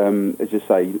 And as you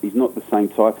say, he's not the same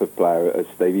type of player as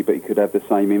Stevie, but he could have the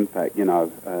same impact.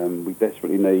 We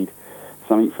desperately need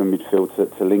something from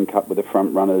midfield to link up with the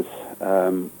front runners.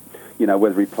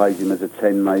 Whether he plays him as a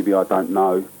 10, maybe, I don't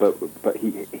know. But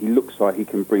he looks like he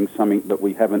can bring something that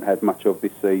we haven't had much of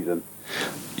this season.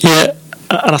 Yeah,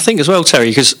 and I think as well, Terry,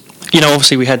 because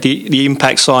obviously we had the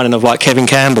impact signing of like Kevin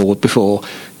Campbell before.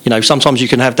 Sometimes you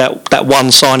can have that one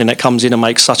signing that comes in and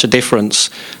makes such a difference.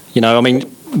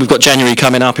 We've got January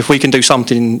coming up. If we can do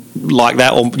something like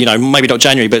that, or maybe not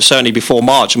January, but certainly before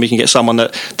March, and we can get someone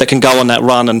that can go on that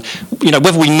run, and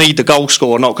whether we need the goal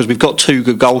scorer or not, because we've got two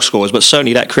good goal scorers, but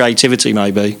certainly that creativity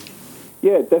maybe.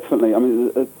 Yeah, definitely. I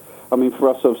mean, for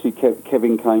us, obviously,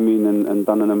 Kevin came in and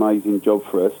done an amazing job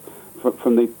for us.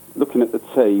 From looking at the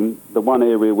team, the one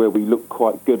area where we look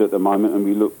quite good at the moment, and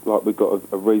we look like we've got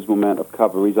a reasonable amount of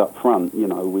cover, is up front.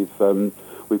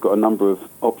 We've got a number of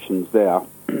options there.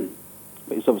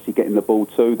 It's obviously getting the ball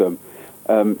to them.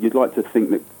 You'd like to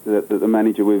think that the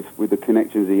manager, with the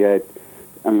connections he had,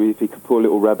 if he could pull a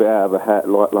little rabbit out of a hat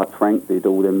like Frank did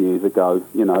all them years ago,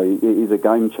 it is a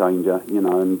game changer,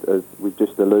 and as we've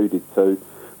just alluded to,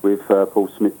 with Paul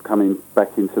Smith coming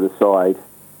back into the side,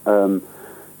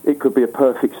 it could be a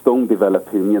perfect storm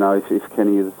developing, if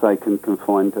Kenny, as I say, can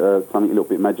find something a little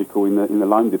bit magical in the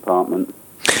loan department.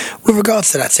 With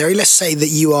regards to that, Terry, let's say that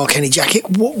you are Kenny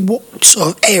Jackett. What sort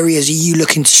of areas are you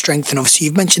looking to strengthen? Obviously,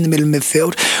 you've mentioned the middle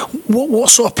midfield. What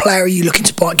sort of player are you looking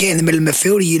to get in the middle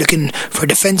midfield? Are you looking for a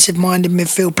defensive-minded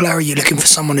midfield player? Are you looking for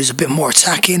someone who's a bit more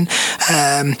attacking?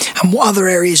 And what other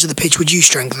areas of the pitch would you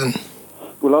strengthen?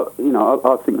 Well,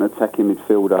 I think an attacking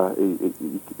midfielder,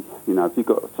 if you've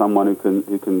got someone who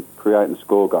can create and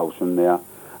score goals from there.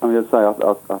 As I say,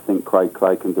 I think Craig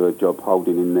Clay can do a job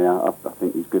holding in there. I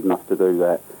think he's good enough to do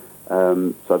that.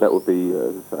 So that would be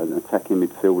an attacking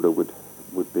midfielder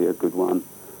would be a good one.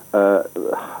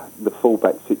 The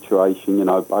fullback situation,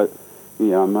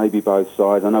 maybe both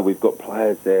sides. I know we've got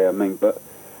players there. But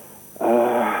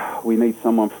we need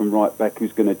someone from right back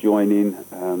who's going to join in,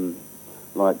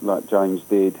 like James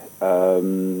did. I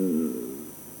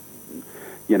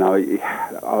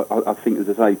think,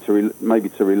 as I say, maybe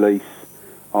to release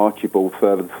Archibald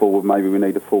further forward, maybe we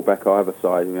need a fullback either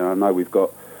side. I know we've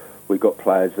got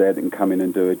players there that can come in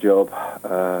and do a job.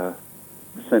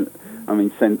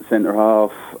 Centre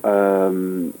half,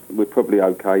 we're probably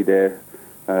okay there.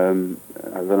 I don't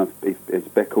know if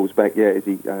Beckles back yet. Is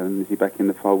he back in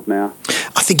the fold now?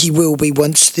 I think he will be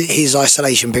once his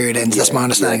isolation period ends. That's my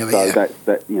understanding of it. So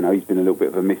that he's been a little bit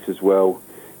of a miss as well.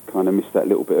 Kind of missed that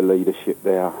little bit of leadership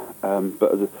there.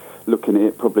 But looking at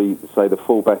it, probably say the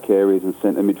full-back areas and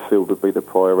centre midfield would be the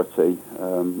priority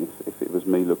if it was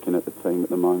me looking at the team at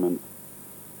the moment.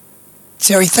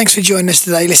 Terry, thanks for joining us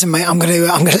today. Listen, mate, I'm gonna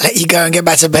let you go and get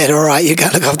back to bed. All right, you go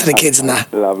look after the kids and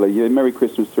that. Lovely. Yeah, Merry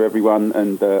Christmas to everyone,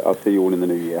 and I'll see you all in the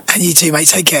new year. And you too, mate.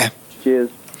 Take care. Cheers.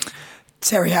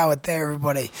 Terry Howard there,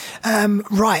 everybody.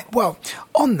 Right, well,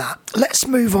 on that, let's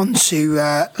move on to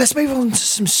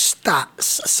some stats.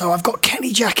 So I've got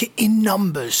Kenny Jackett in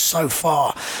numbers so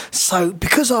far. So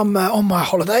because I'm on my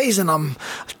holidays and I'm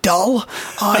dull,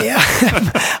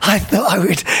 I thought I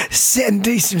would sit and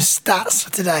do some stats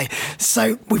for today.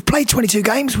 So we've played 22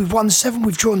 games, we've won 7,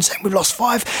 we've drawn 10, we've lost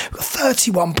 5, we've got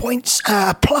 31 points,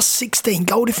 plus 16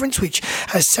 goal difference, which,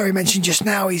 as Terry mentioned just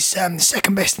now, is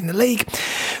second best in the league.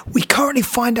 We currently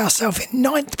find ourselves in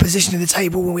 9th position in the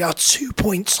table when we are 2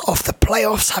 points off the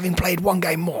playoffs, having played 1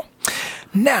 game more.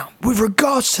 Now, with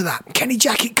regards to that, Kenny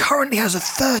Jackett currently has a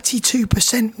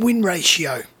 32% win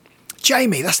ratio.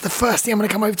 Jamie, that's the first thing I'm going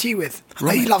to come over to you with.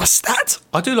 Right. You love a stat?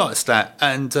 I do like a stat,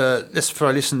 and let's throw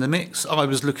a listen in the mix. I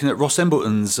was looking at Ross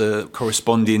Embleton's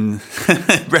corresponding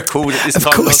record at this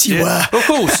time. Of course you were. Of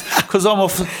course, because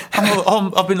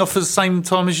I've been off at the same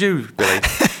time as you, Billy.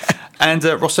 And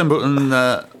Ross Embleton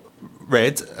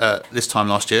read this time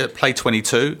last year, played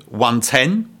 22, won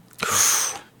 10,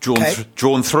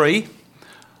 drawn 3,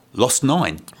 lost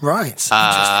 9. Right.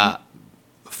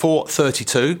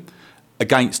 432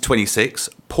 against 26,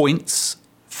 points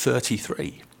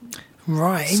 33.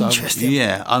 Right, so, interesting.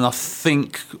 Yeah, and I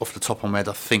think, off the top of my head,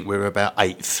 I think we're about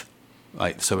 8th,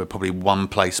 so we're probably 1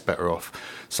 place better off.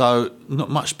 So not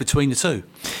much between the two.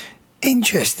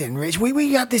 Interesting, Rich.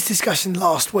 We had this discussion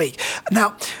last week.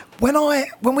 Now, when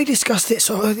we discussed it,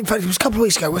 so in fact it was a couple of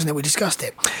weeks ago, wasn't it? We discussed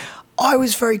it. I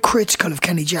was very critical of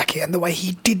Kenny Jackett and the way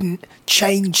he didn't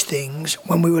change things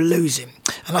when we were losing.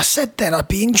 And I said then I'd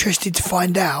be interested to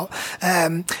find out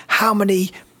how many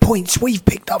points we've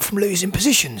picked up from losing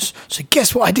positions. So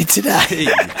guess what I did today?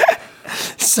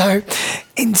 So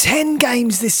in 10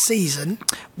 games this season,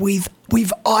 we've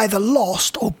either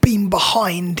lost or been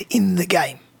behind in the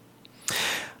game.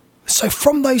 So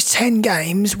from those 10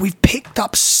 games, we've picked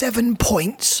up 7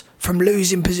 points from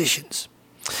losing positions.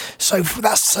 So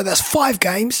that's 5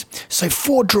 games, so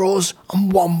 4 draws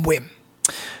and 1 win.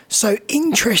 So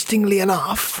interestingly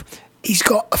enough, he's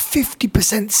got a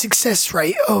 50% success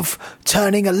rate of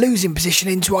turning a losing position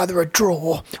into either a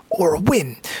draw or a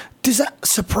win. Does that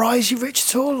surprise you, Rich,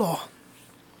 at all?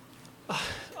 Or?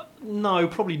 No,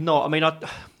 probably not. I mean,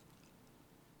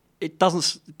 it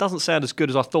doesn't sound as good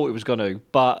as I thought it was going to,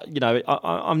 but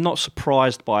I'm not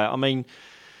surprised by it. I mean,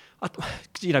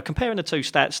 comparing the two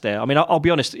stats there. I mean, I'll be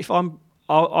honest.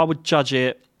 I would judge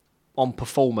it on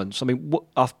performance. I mean,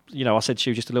 I said to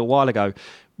you just a little while ago,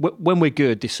 when we're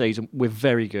good this season, we're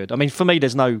very good. I mean, for me,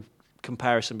 there's no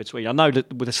comparison between. I know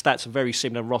that with the stats are very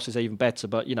similar, and Ross is even better.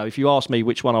 But if you ask me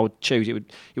which one I would choose, it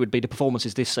would be the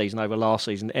performances this season over last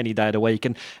season any day of the week.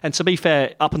 And to be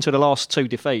fair, up until the last 2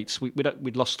 defeats,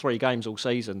 we'd lost 3 games all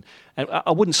season, and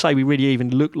I wouldn't say we really even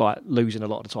looked like losing a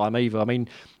lot of the time either. I mean,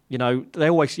 they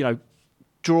always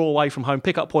draw away from home,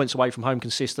 pick up points away from home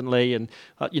consistently, and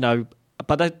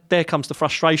But there comes the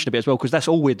frustration a bit as well, because that's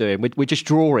all we're doing. We're just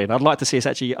drawing. I'd like to see us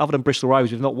actually, other than Bristol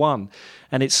Rovers, we've not won,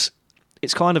 and it's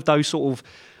kind of those sort of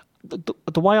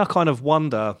the way I kind of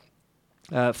wonder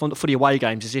for the away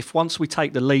games is if once we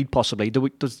take the lead, possibly,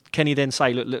 does Kenny then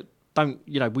say, look, don't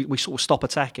we sort of stop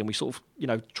attacking, we sort of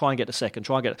try and get the second,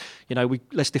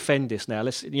 let's defend this now,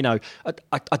 let's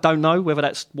I don't know whether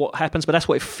that's what happens, but that's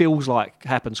what it feels like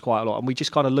happens quite a lot, and we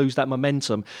just kind of lose that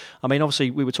momentum. I mean,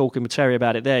 obviously we were talking with Terry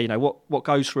about it there, what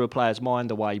goes through a player's mind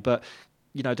away, but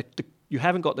you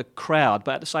haven't got the crowd,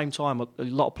 but at the same time, a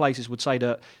lot of places would say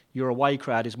that your away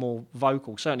crowd is more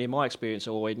vocal. Certainly in my experience,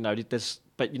 or there's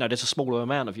a smaller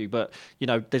amount of you, but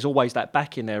there's always that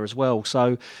back in there as well.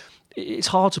 So it's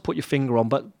hard to put your finger on,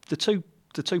 but the two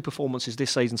performances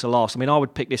this season to last. I mean, I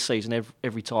would pick this season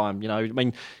every time. I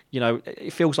mean,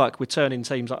 it feels like we're turning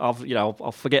teams.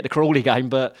 I'll forget the Crawley game,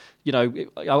 but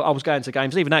I was going to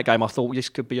games. Even that game, I thought this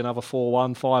could be another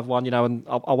 4-1, 5-1. And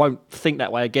I won't think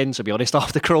that way again, to be honest,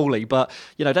 after Crawley. But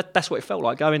that's what it felt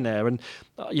like going there. And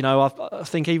I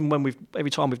think even when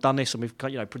every time we've done this and we've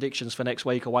predictions for next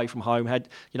week away from home, I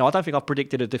don't think I've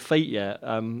predicted a defeat yet.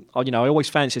 I always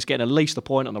fancy us getting at least a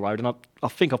point on the road, and I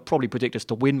think I've probably predicted us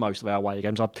to win most of our away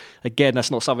games. Again, that's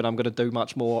not something I'm going to do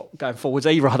much more going forwards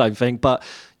either, I don't think. But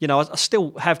I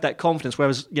still have that confidence.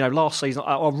 Whereas last season,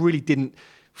 I really didn't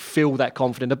feel that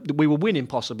confident. We were winning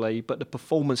possibly, but the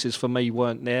performances for me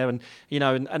weren't there. And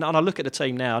and I look at the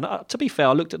team now. And to be fair,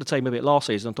 I looked at the team a bit last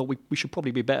season and thought we should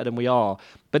probably be better than we are.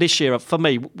 But this year, for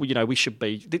me, we should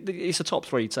be. It's a top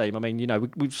 3 team. I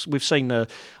mean, we've seen I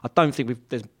don't think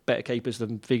there's better keepers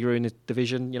than Vigouroux in the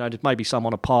division. You know, there's maybe some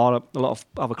on a par. A lot of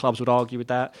other clubs would argue with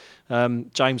that.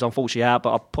 James, unfortunately, out,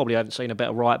 but I probably haven't seen a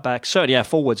better right back. Certainly, our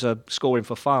forwards are scoring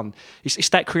for fun. It's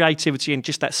that creativity and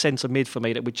just that centre mid for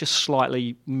me that we're just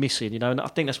slightly missing. You know, and I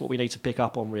think that's what we need to pick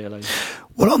up on, really.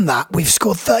 Well, on that, we've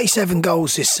scored 37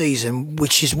 goals this season,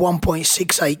 which is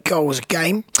 1.68 goals a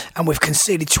game, and we've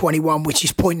conceded 21, which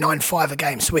is 0.95 a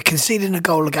game. So we're conceding a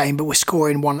goal a game, but we're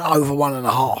scoring over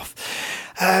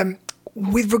 1.5.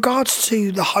 With regards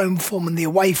to the home form and the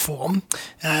away form,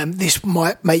 this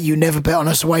might make you never bet on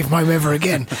us away from home ever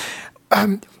again.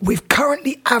 We're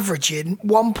currently averaging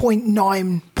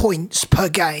 1.9 points per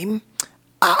game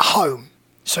at home.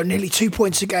 So nearly 2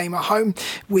 points a game at home.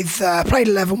 We've played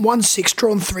 11, won 6,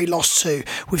 drawn 3, lost 2.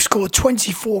 We've scored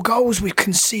 24 goals. We've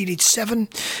conceded 7,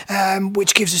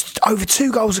 which gives us over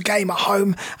 2 goals a game at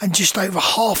home and just over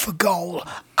half a goal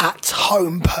at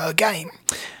home per game.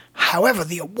 However,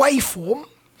 the away form,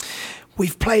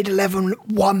 we've played 11,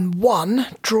 won 1,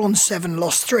 drawn 7,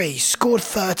 lost 3, scored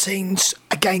 13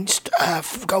 against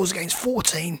goals against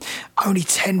 14, only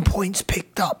 10 points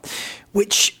picked up.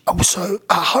 Which also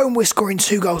at home we're scoring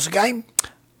 2 goals a game.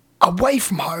 Away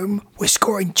from home we're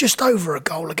scoring just over a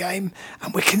goal a game,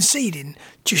 and we're conceding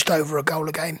just over a goal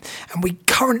a game. And we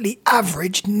currently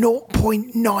average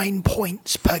 0.9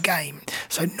 points per game,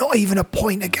 so not even a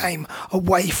point a game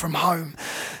away from home.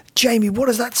 Jamie, what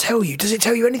does that tell you? Does it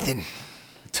tell you anything?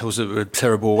 It tells us we're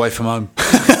terrible away from home.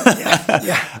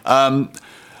 Yeah.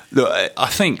 Look, I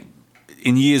think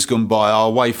in years gone by, our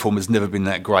away form has never been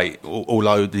that great.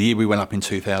 Although the year we went up in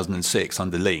 2006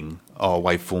 under Ling, our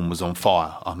away form was on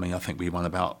fire. I mean, I think we won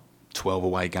about 12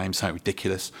 away games, something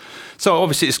ridiculous. So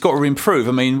obviously it's got to improve.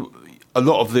 I mean, a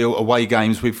lot of the away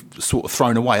games we've sort of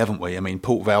thrown away, haven't we? I mean,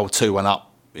 Port Vale 2-1 up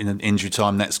in an injury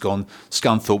time, that's gone.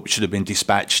 Scunthorpe should have been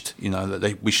dispatched. You know,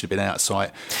 we should have been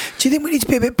outside. Do you think we need to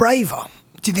be a bit braver?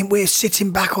 Do you think we're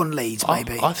sitting back on Leeds,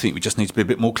 maybe? I think we just need to be a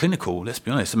bit more clinical, let's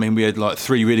be honest. I mean, we had like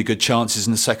 3 really good chances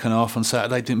in the second half on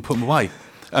Saturday, didn't put them away.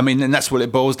 I mean, and that's what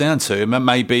it boils down to.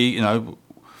 Maybe, you know,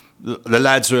 the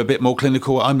lads are a bit more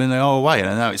clinical at home than they are away. And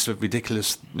I know it's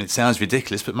ridiculous, it sounds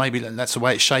ridiculous, but maybe that's the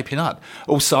way it's shaping up.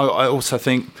 Also, I also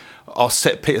think our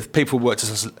people worked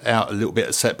us out a little bit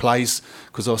at set plays,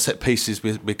 because our set pieces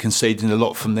we're conceding a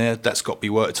lot from there. That's got to be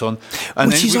worked on. And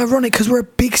which is ironic, because we're a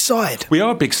big side. We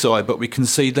are a big side, but we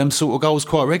concede them sort of goals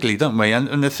quite regularly, don't we?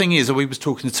 And the thing is, we was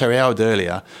talking to Terry Howard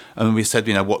earlier, and we said,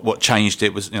 you know, what changed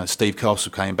it was, you know, Steve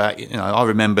Castle came back. You know, I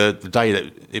remember the day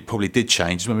that it probably did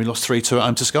change when we lost 3-2 at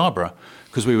home to Scarborough,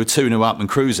 because we were 2-0 up and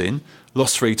cruising,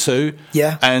 lost 3-2.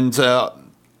 Yeah. And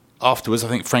afterwards, I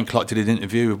think Frank Clark did an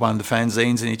interview with one of the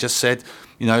fanzines, and he just said,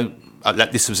 you know,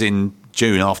 this was in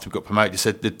June after we got promoted. He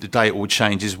said the day it all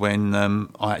changes when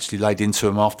I actually laid into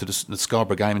him after the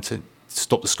Scarborough game to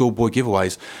stop the schoolboy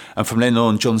giveaways. And from then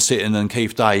on, John Sitton and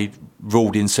Keith Day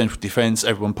ruled in central defence.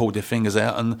 Everyone pulled their fingers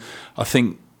out, and I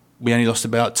think we only lost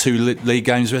about 2 league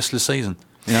games the rest of the season.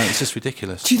 You know, it's just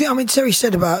ridiculous. Do you think? I mean, Terry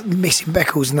said about missing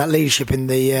Beckles and that leadership in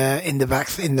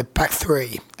the back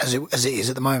three as it is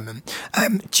at the moment.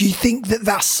 Do you think that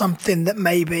that's something that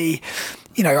maybe,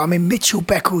 you know, I mean, Mitchell,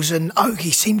 Beckles, and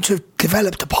Ogie seem to have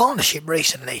developed a partnership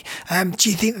recently.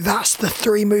 Do you think that's the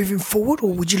 3 moving forward,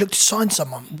 or would you look to sign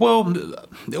someone? Well,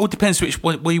 it all depends what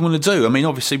you want to do. I mean,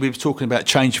 obviously, we were talking about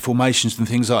change of formations and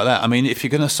things like that. I mean, if you're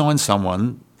going to sign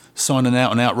someone, sign an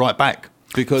out-and-out right back.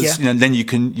 Because you know, then you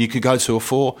could go to a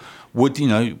 4. Wood, you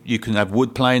know, you can have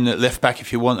Wood playing at left back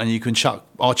if you want, and you can chuck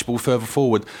Archibald further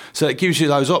forward. So it gives you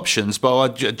those options. But I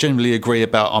generally agree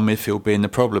about our midfield being the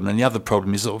problem. And the other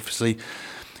problem is obviously,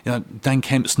 you know, Dan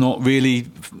Kemp's not really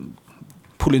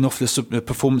pulling off the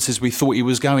performances we thought he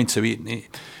was going to.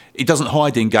 He doesn't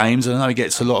hide in games. I know he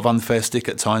gets a lot of unfair stick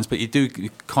at times, but you do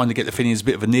kind of get the feeling he's a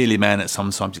bit of a nearly man at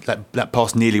some times. That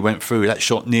pass nearly went through. That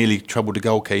shot nearly troubled the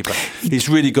goalkeeper. He's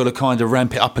really got to kind of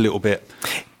ramp it up a little bit.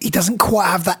 He doesn't quite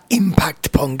have that impact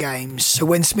upon games. So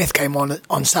when Smith came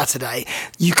on Saturday,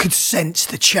 you could sense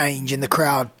the change in the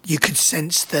crowd. You could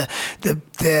sense there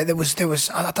was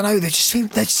I don't know, there just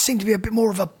seemed to be a bit more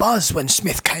of a buzz when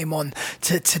Smith came on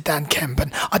to Dan Kemp,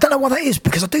 and I don't know why that is,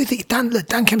 because I do think Dan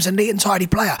Kemp's a neat and tidy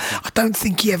player. I don't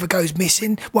think he ever goes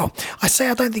missing. Well, I say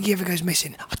I don't think he ever goes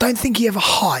missing. I don't think he ever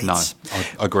hides. No,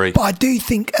 I agree. But I do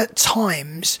think at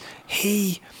times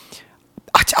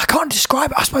I I can't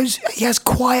describe it. I suppose he has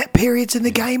quiet periods in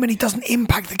the game and he doesn't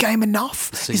impact the game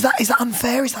enough. Is that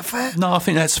unfair? Is that fair? No, I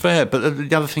think that's fair. But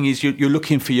the other thing is you're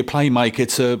looking for your playmaker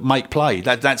to make play.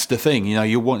 That's the thing.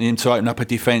 You're wanting him to open up a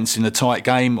defence in a tight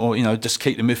game, or just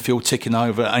keep the midfield ticking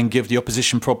over and give the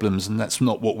opposition problems. And that's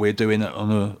not what we're doing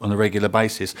on a regular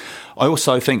basis. I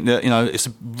also think that it's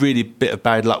a really bit of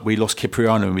bad luck we lost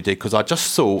Cipriano when we did, because I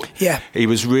just thought he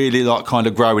was really kind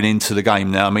of growing into the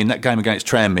game now. I mean, that game against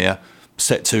Tranmere,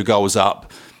 set 2 goals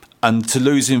up, and to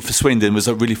lose him for Swindon was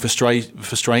really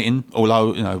frustrating.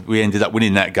 Although we ended up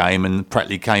winning that game, and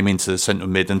Pratley came into the centre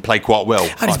mid and played quite well.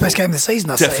 And his best game of the season,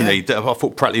 definitely. I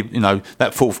thought Pratley,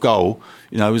 that 4th goal,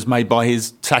 was made by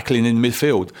his tackling in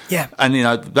midfield. Yeah, and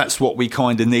that's what we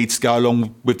kind of need to go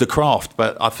along with the craft.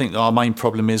 But I think our main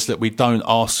problem is that we don't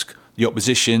ask the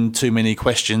opposition too many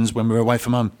questions when we're away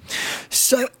from home.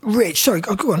 So, Rich, sorry,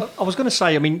 go on. I was going to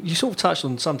say, I mean, you sort of touched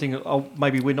on something,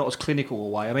 maybe we're not as clinical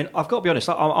away. I mean, I've got to be honest,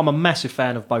 I'm a massive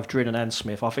fan of both Drinnan and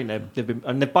Smith. I think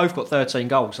they've both got 13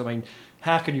 goals. I mean,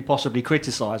 how can you possibly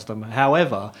criticise them?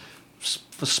 However,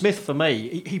 for Smith, for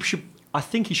me, I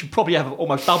think he should probably have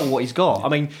almost double what he's got. I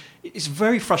mean, it's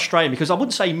very frustrating because I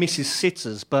wouldn't say he misses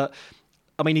sitters, but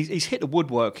I mean, he's hit the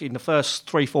woodwork in the first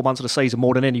 3-4 months of the season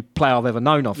more than any player I've ever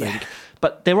known, I think. Yeah.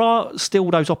 But there are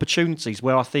still those opportunities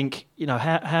where I think,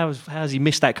 how has he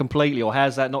missed that completely, or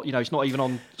has that not, it's not even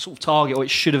on sort of target, or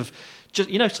it should have just,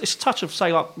 it's a touch of,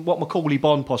 say, like what Macaulay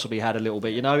Bond possibly had a little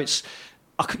bit,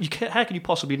 how can you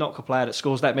possibly knock a player that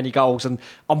scores that many goals? And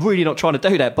I'm really not trying to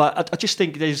do that, but I just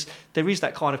think there is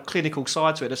that kind of clinical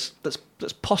side to it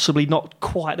that's possibly not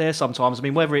quite there sometimes. I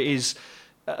mean, whether it is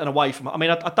and away from. I mean,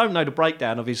 I don't know the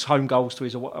breakdown of his home goals to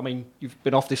his. I mean, you've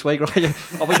been off this week, right? We do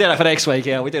that for next week.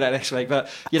 Yeah, we do that next week. But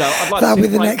I'd like that'll to see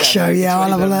be the next show. Yeah,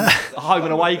 I'll have a look. Home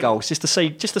and away goals, just to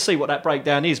see what that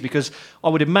breakdown is, because I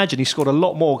would imagine he scored a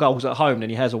lot more goals at home than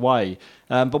he has away.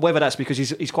 But whether that's because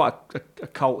he's quite a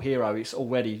cult hero, it's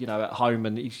already at home,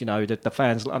 and he's the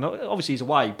fans. And obviously he's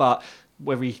away, but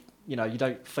whether he. You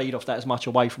don't feed off that as much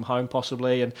away from home,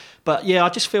 possibly. But I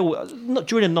just feel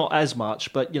not as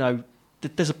much, but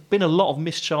there's been a lot of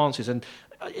missed chances, and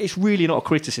it's really not a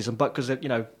criticism, but because they're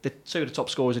 2 of the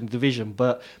top scorers in the division,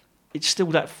 but it's still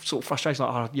that sort of frustration,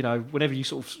 like, whenever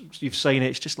you've seen it,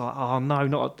 it's just like, oh no,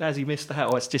 not has he missed that,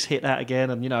 or it's just hit that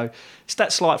again, and it's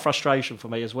that slight frustration for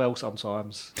me as well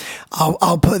sometimes.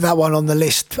 I'll put that one on the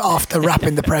list after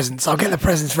wrapping the presents. I'll get the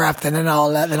presents wrapped, and then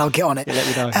I'll get on it. Yeah, let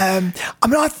me know. I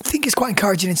mean, I think it's quite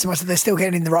encouraging in so much that they're still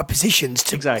getting in the right positions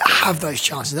to have those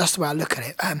chances. That's the way I look at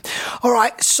it. All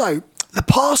right, so the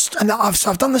past, and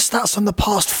I've done the stats on the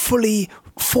past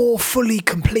 4 fully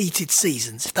completed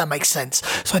seasons, if that makes sense.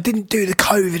 So I didn't do the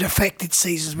COVID affected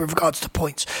seasons with regards to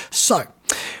points. So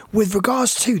with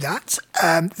regards to that,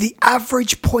 the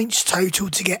average points total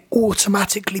to get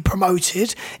automatically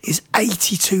promoted is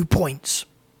 82 points.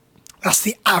 That's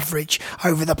the average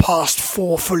over the past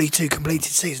 4 fully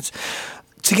completed seasons.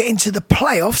 To get into the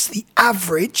playoffs, the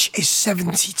average is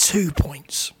 72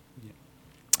 points.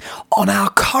 On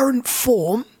our current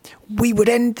form, we would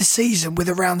end the season with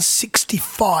around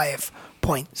 65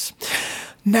 points.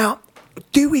 Now,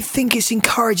 do we think it's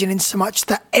encouraging in so much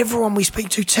that everyone we speak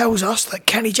to tells us that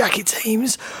Kenny Jackett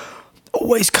teams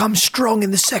always come strong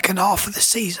in the second half of the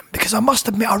season? Because I must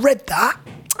admit, I read that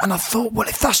and I thought, well,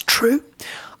 if that's true,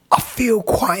 I feel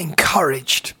quite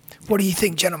encouraged. What do you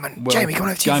think, gentlemen? Well, Jamie, coming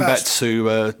over to you first. Going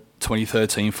back to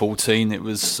 2013-14, it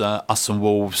was us and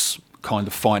Wolves kind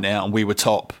of fighting out, and we were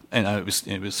top.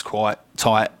 It was quite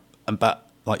tight. But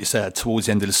like you said, towards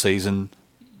the end of the season,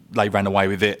 they ran away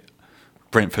with it.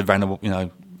 Brentford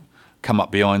come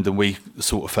up behind, and we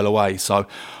sort of fell away. So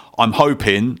I'm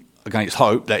hoping against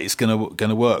hope that it's going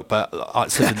to work. But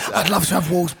I'd love to have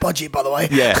Wolves' budget, by the way.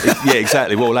 Yeah,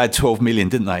 exactly. Well, they had 12 million,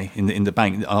 didn't they, in the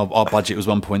bank? Our budget was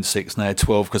 1.6, and they had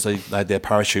 12 because they had their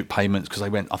parachute payments because they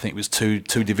went. I think it was two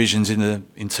divisions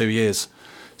in 2 years.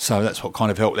 So that's what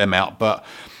kind of helped them out. But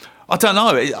I don't know.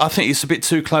 I think it's a bit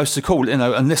too close to call.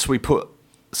 Unless we put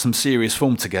some serious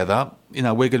form together, we're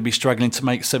going to be struggling to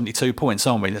make 72 points,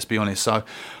 aren't we? Let's be honest. So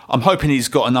I'm hoping he's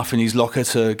got enough in his locker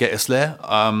to get us there.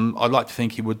 I'd like to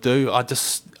think he would do. At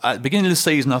the beginning of the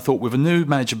season, I thought with a new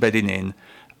manager bedding in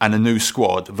and a new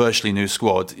squad, virtually new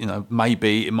squad,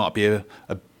 maybe it might be a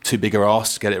too big a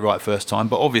ask to get it right first time.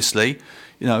 But obviously,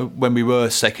 when we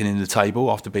were second in the table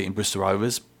after beating Bristol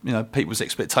Rovers, people's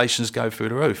expectations go through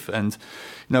the roof. And,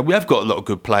 we have got a lot of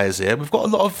good players here. We've got a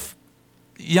lot of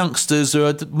youngsters who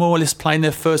are more or less playing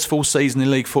their first full season in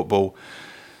league football.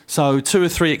 So 2 or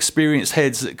 3 experienced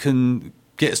heads that can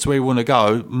get us to where we want to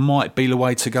go might be the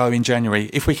way to go in January,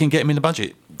 if we can get them in the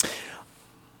budget.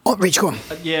 Oh, Rich, go on.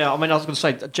 Yeah, I mean, I was going to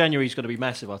say January's going to be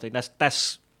massive. I think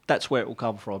that's where it will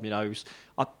come from.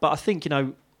 But I think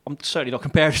I'm certainly not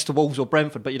comparing this to Wolves or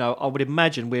Brentford, but I would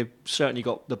imagine we've certainly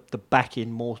got the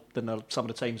backing more than some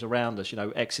of the teams around us.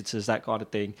 Exeter's, that kind of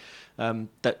thing,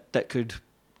 that could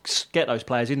get those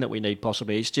players in that we need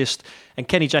possibly. It's just, and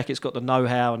Kenny Jackett's got the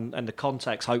know-how and the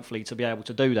contacts hopefully to be able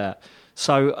to do that.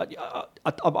 So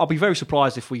I'll be very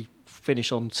surprised if we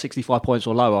finish on 65 points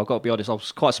or lower. I've got to be honest. I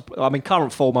was quite.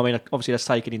 Current form. Obviously that's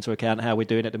taken into account how we're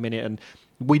doing at the minute, and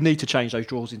we need to change those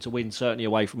draws into wins, certainly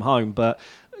away from home. But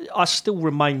I still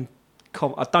remain.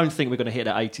 I don't think we're going to hit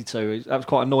that 82. That was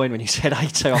quite annoying when you said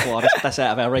 82. I thought that's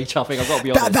out of our reach. I think I've got to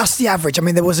be honest. That's the average.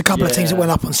 There was a couple of teams that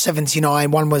went up on 79.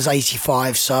 One was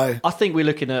 85. So I think we're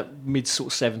looking at mid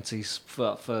sort of 70s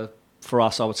for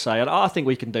us, I would say, and I think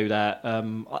we can do that.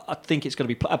 I think it's going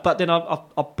to be, but then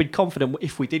I've been confident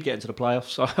if we did get into the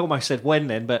playoffs. I almost said when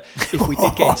then, but if we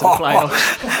did get into the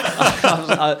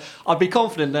playoffs, I'd be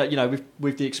confident that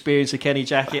with the experience of Kenny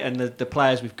Jackett and the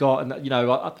players we've got, and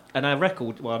and our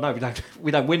record. Well, no,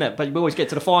 we don't win it, but we always get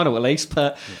to the final at least.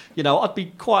 But I'd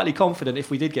be quietly confident if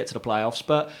we did get to the playoffs.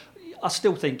 But I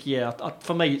still think,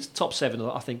 for me, it's top 7.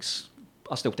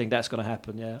 I still think that's going to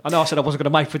happen, yeah. I know I said I wasn't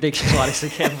going to make predictions like this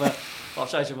again, but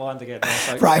I've changed my mind again now.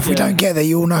 So, right, if we don't get there,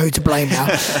 you all know who to blame now.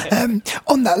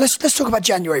 On that, let's talk about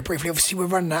January briefly. Obviously, we're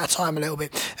running out of time a little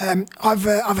bit. I've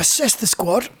assessed the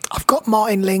squad. I've got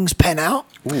Martin Ling's pen out.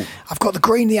 Ooh. I've got the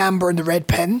green, the amber and the red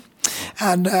pen.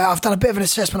 And I've done a bit of an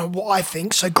assessment on what I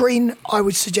think. So green, I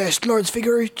would suggest Lawrence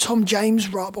Figueroa, Tom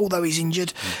James, although he's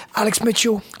injured, Alex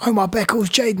Mitchell, Omar Beckles,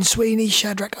 Jaden Sweeney,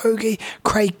 Shadrach Ogie,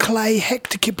 Craig Clay,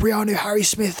 Hector Cipriano, Harry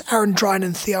Smith, Aaron Drine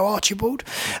and Theo Archibald.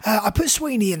 I put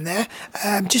Sweeney in there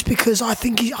just because I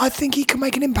think he can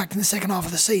make an impact in the second half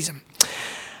of the season.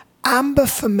 Amber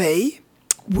for me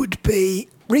would be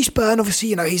Reece Byrne.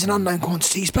 Obviously, he's an unknown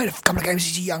quantity. He's played a couple of games.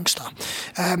 He's a youngster.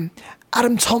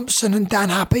 Adam Thompson and Dan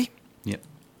Happy. Yep.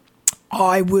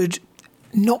 I would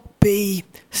not be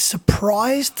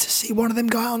surprised to see one of them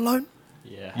go out on loan.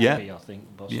 Yeah, Happy, I think.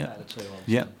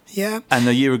 Yeah. And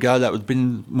a year ago, that would have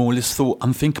been more or less thought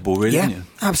unthinkable, really. Yeah, wouldn't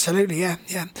it? Absolutely, yeah.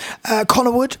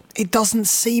 Connor Wood, it doesn't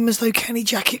seem as though Kenny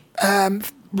Jackett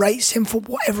rates him for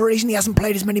whatever reason. He hasn't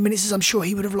played as many minutes as I'm sure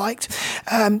he would have liked.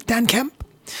 Dan Kemp,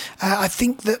 I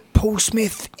think that Paul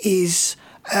Smith is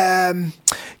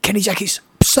Kenny Jackett's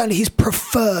certainly his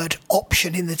preferred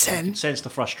option in the 10. You can sense the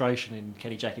frustration in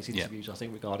Kenny Jackett's interviews, I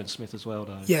think, regarding Smith as well,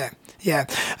 though. Yeah.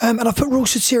 And I've put Raul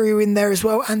Sotirio in there as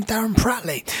well, and Darren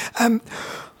Pratley.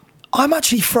 I'm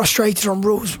actually frustrated on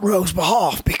Raul's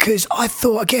behalf because I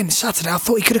thought, again, Saturday, I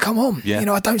thought he could have come on.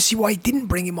 Yeah. I don't see why he didn't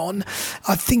bring him on.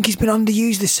 I think he's been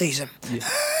underused this season. Yeah.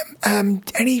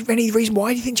 Any reason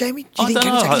why, do you think, Jamie? I don't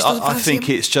know. I think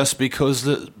it's just because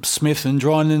that Smith and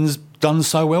Drinan's done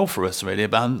so well for us, really.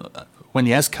 When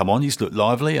he has come on, he's looked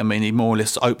lively. He more or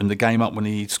less opened the game up when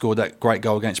he scored that great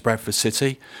goal against Bradford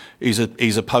City. He's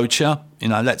a poacher.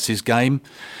 That's his game.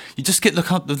 You just get the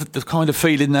kind of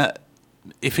feeling that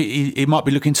if he might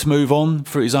be looking to move on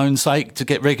for his own sake to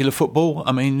get regular football.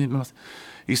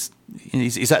 He's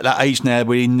at that age now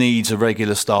where he needs a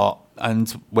regular start, and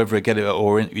whether he'll get it at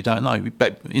Orient, you don't know.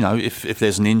 But if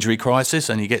there's an injury crisis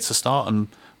and he gets a start and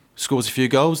scores a few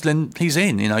goals, then he's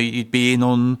in. You'd be in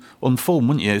on form,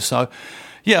 wouldn't you? So,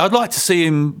 yeah, I'd like to see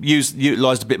him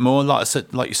utilised a bit more.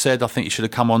 Like you said, I think he should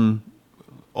have come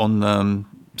on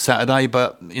Saturday,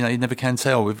 but you never can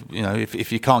tell.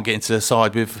 If you can't get into the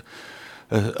side with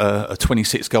a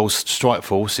 26 goal strike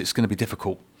force, it's going to be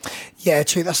difficult. Yeah,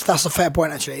 true. That's a fair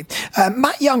point, actually.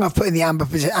 Matt Young, I've put in the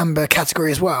amber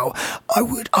category as well. I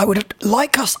would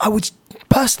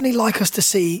personally like us to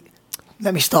see.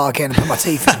 Let me start again and put my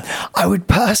teeth in. I would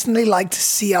personally like to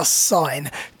see us sign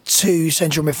 2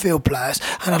 central midfield players,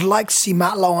 and I'd like to see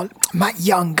Matt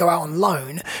Young go out on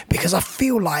loan because I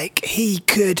feel like he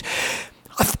could.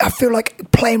 I feel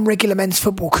like playing regular men's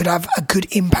football could have a good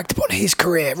impact upon his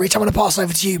career. Rich, I'm going to pass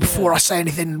over to you before I say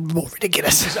anything more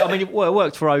ridiculous. It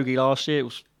worked for Ogie last year. It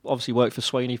was obviously worked for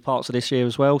Sweeney parts of this year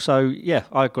as well. So, yeah,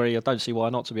 I agree. I don't see why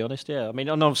not, to be honest. Yeah,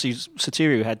 and obviously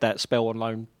Sotirio had that spell on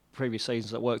loan previous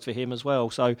seasons that worked for him as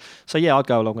well. So yeah, I'd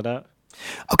go along with that.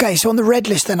 Okay, so on the red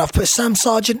list then, I've put Sam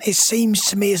Sargent. It seems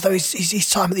to me as though his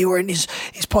time at the Orient is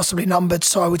possibly numbered,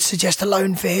 so I would suggest a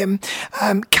loan for him.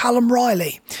 Callum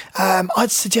Riley,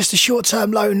 I'd suggest a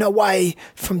short-term loan away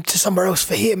to somewhere else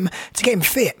for him to get him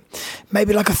fit.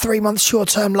 Maybe like a 3-month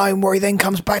short-term loan where he then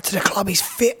comes back to the club, he's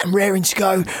fit and raring to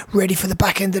go, ready for the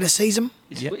back end of the season.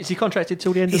 Is he contracted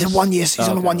till the end? He's on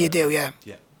a 1-year deal, yeah.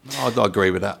 I'd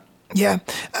agree with that. Yeah.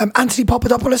 Anthony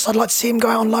Papadopoulos, I'd like to see him go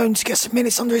out on loan to get some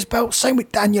minutes under his belt. Same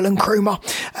with Daniel and Krumah.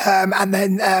 And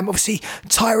then obviously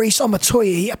Tyrese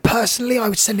Omotoye. Personally, I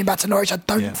would send him back to Norwich. I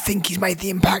don't think he's made the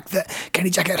impact that Kenny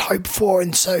Jackett had hoped for.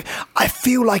 And so I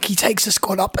feel like he takes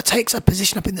a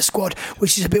position up in the squad,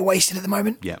 which is a bit wasted at the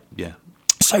moment. Yeah.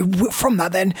 So from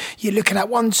that, then you're looking at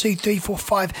 1, 2, 3, 4,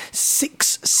 5,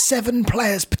 6, 7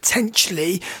 players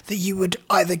potentially that you would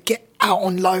either get out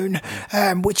on loan,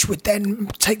 which would then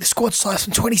take the squad size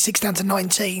from 26 down to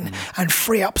 19 and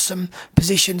free up some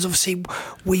positions. Obviously,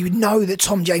 we know that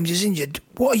Tom James is injured.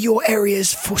 What are your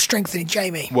areas for strengthening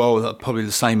Jamie? Well, probably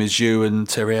the same as you and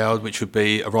Terry Howard, which would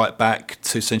be a right back,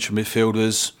 2 central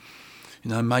midfielders,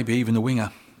 maybe even a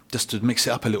winger, just to mix it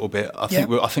up a little bit. I think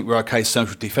we're okay.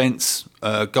 Central defence,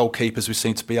 goalkeepers, we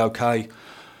seem to be okay.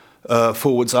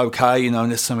 Forwards okay,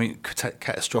 unless something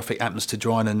catastrophic happens to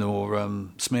Drynan or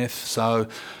Smith. So,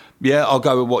 I'll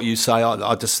go with what you say.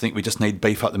 I just think we just need to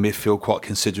beef up the midfield quite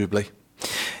considerably.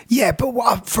 Yeah,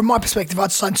 but from my perspective,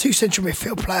 I'd sign 2 central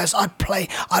midfield players. I'd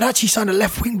actually sign a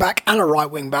left wing back and a right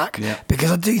wing back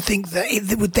because I do think that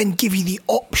it would then give you the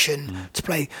option to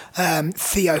play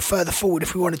Theo further forward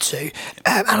if we wanted to,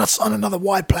 and I'd sign another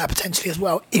wide player potentially as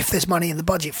well if there's money in the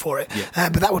budget for it.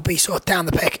 But that would be sort of down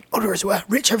the pecking order as well.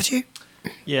 Rich, over to you.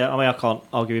 Yeah, I can't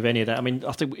argue with any of that.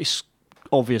 I think it's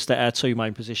obvious that our 2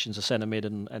 main positions are centre mid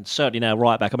and certainly now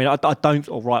right back. I don't,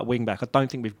 or right wing back. I don't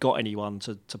think we've got anyone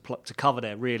to cover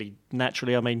there really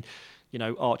naturally.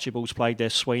 Archibald's played there,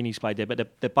 Sweeney's played there,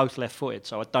 but they're both left footed,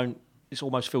 so it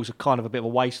almost feels a kind of a bit of a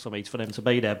waste for me for them to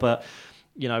be there. But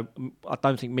I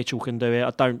don't think Mitchell can do it.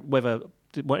 I don't whether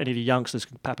any of the youngsters.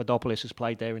 Papadopoulos has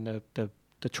played there in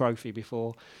the trophy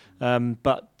before,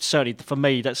 but certainly for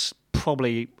me that's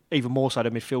probably even more so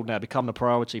than midfield now, become a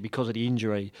priority because of the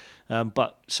injury.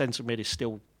 But centre mid is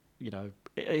still,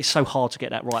 it's so hard to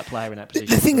get that right player in that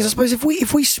position. The thing is, I suppose if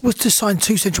we was to sign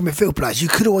 2 central midfield players, you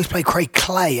could always play Craig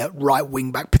Clay at right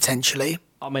wing back potentially.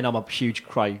 I'm a huge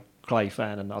Clay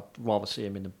fan, and I'd rather see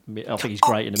him in the middle. I think he's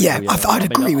great in the middle. I'd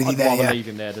agree with you there. I'd rather leave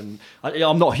him there than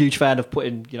I'm not a huge fan of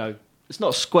putting, it's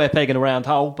not a square peg in a round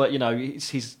hole, but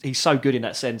he's so good in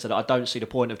that sense that I don't see the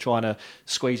point of trying to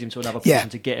squeeze him to another position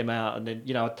to get him out. And then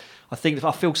I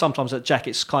feel sometimes that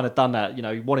Jackett's kind of done that.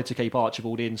 He wanted to keep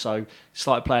Archibald in, so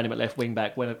started playing him at left wing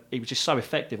back when he was just so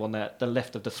effective on the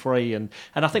left of the 3. And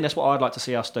I think that's what I'd like to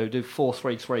see us do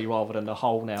 4-3-3 rather than the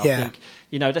whole now. I think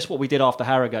that's what we did after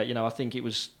Harrogate. I think it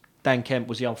was Dan Kemp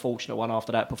was the unfortunate one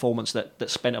after that performance that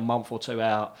spent a month or 2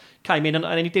 out. Came in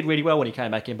and he did really well when he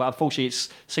came back in, but unfortunately it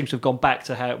seems to have gone back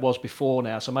to how it was before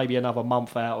now. So maybe another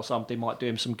month out or something might do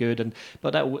him some good.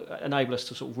 But that will enable us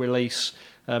to sort of release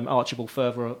Archibald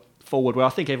further forward, where I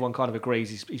think everyone kind of agrees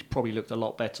he's probably looked a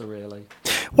lot better, really.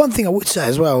 One thing I would say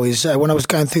as well is when I was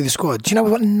going through the squad, do you know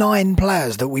we've got 9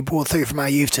 players that we brought through from our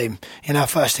youth team in our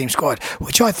first team squad,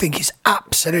 which I think is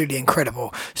absolutely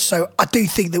incredible. So I do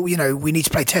think that we need to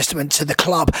pay testament to the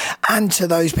club and to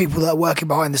those people that are working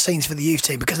behind the scenes for the youth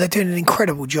team, because they're doing an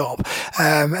incredible job.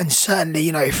 And certainly,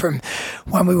 from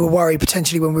when we were worried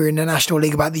potentially when we were in the National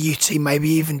League about the youth team maybe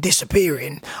even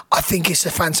disappearing, I think it's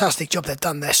a fantastic job they've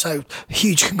done there. So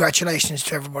huge congratulations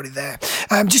to everybody there.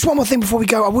 Just one more thing before we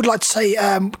go, I would like to say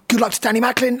good luck to Danny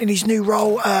Macklin in his new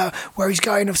role where he's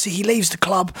going. Obviously, he leaves the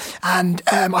club, and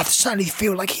I certainly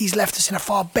feel like he's left us in a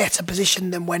far better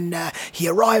position than when he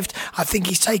arrived. I think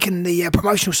he's taken the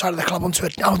promotional side of the club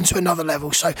onto another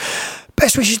level. So,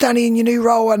 best wishes, Danny, in your new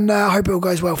role, and I hope it all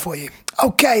goes well for you.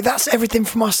 Okay, that's everything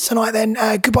from us tonight then.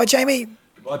 Goodbye, Jamie.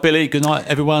 Goodbye, Billy. Good night,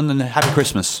 everyone, and happy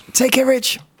Christmas. Take care,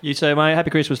 Rich. You too, mate.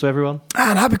 Happy Christmas to everyone.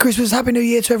 And happy Christmas, happy New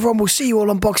Year to everyone. We'll see you all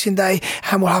on Boxing Day,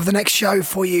 and we'll have the next show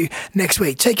for you next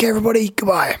week. Take care, everybody.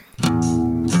 Goodbye.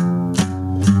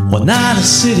 We're not a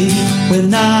city, we're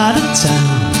not a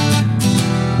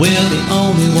town. We're the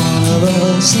only one of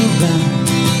us around.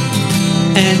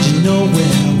 And you know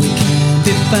where we can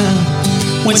be found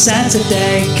when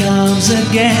Saturday comes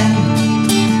again.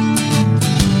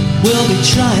 We'll be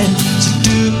trying to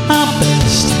do our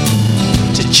best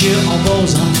to cheer on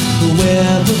those on who wear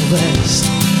the vest.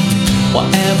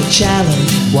 Whatever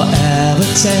challenge, whatever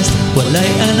test, we'll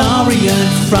lay an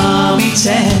Orient from E10.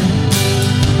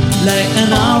 Lay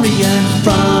an Orient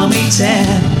from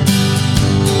E10.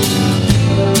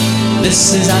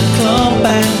 This is our club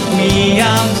and we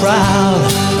are proud.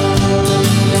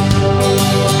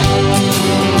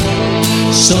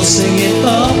 So sing it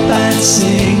up and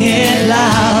sing it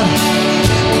loud.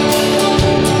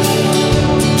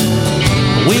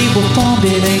 We were formed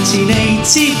in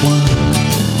 1881,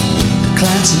 the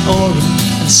clans in Orient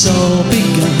and so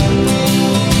begun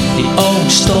the old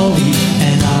story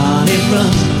and on it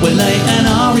runs. We're late and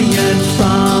Orient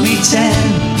from E10.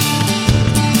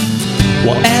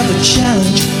 Whatever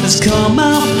challenge has come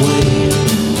our way,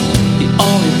 the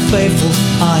Orient faithful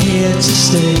are here to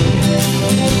stay.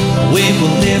 We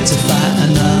will live to fight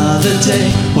another day.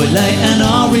 We're late and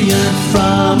Orient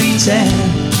from E10.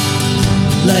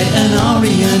 Late and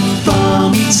Orient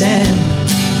from E10.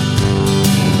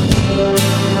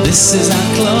 This is our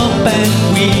club and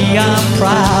we are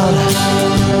proud.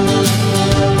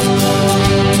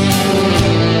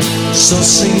 So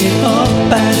sing it up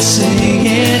and sing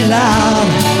it loud.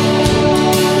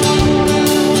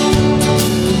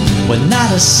 We're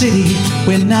not a city,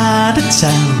 we're not a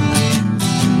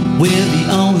town. We're the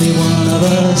only one of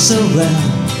us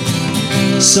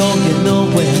around. So you know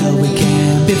where we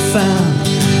can be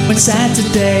found when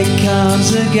Saturday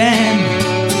comes again.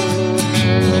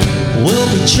 We'll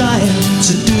be trying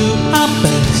to do our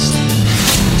best.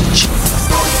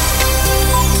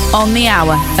 On the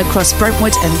hour, across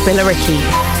Brentwood and Billericay,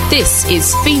 this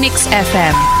is Phoenix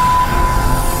FM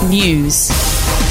News.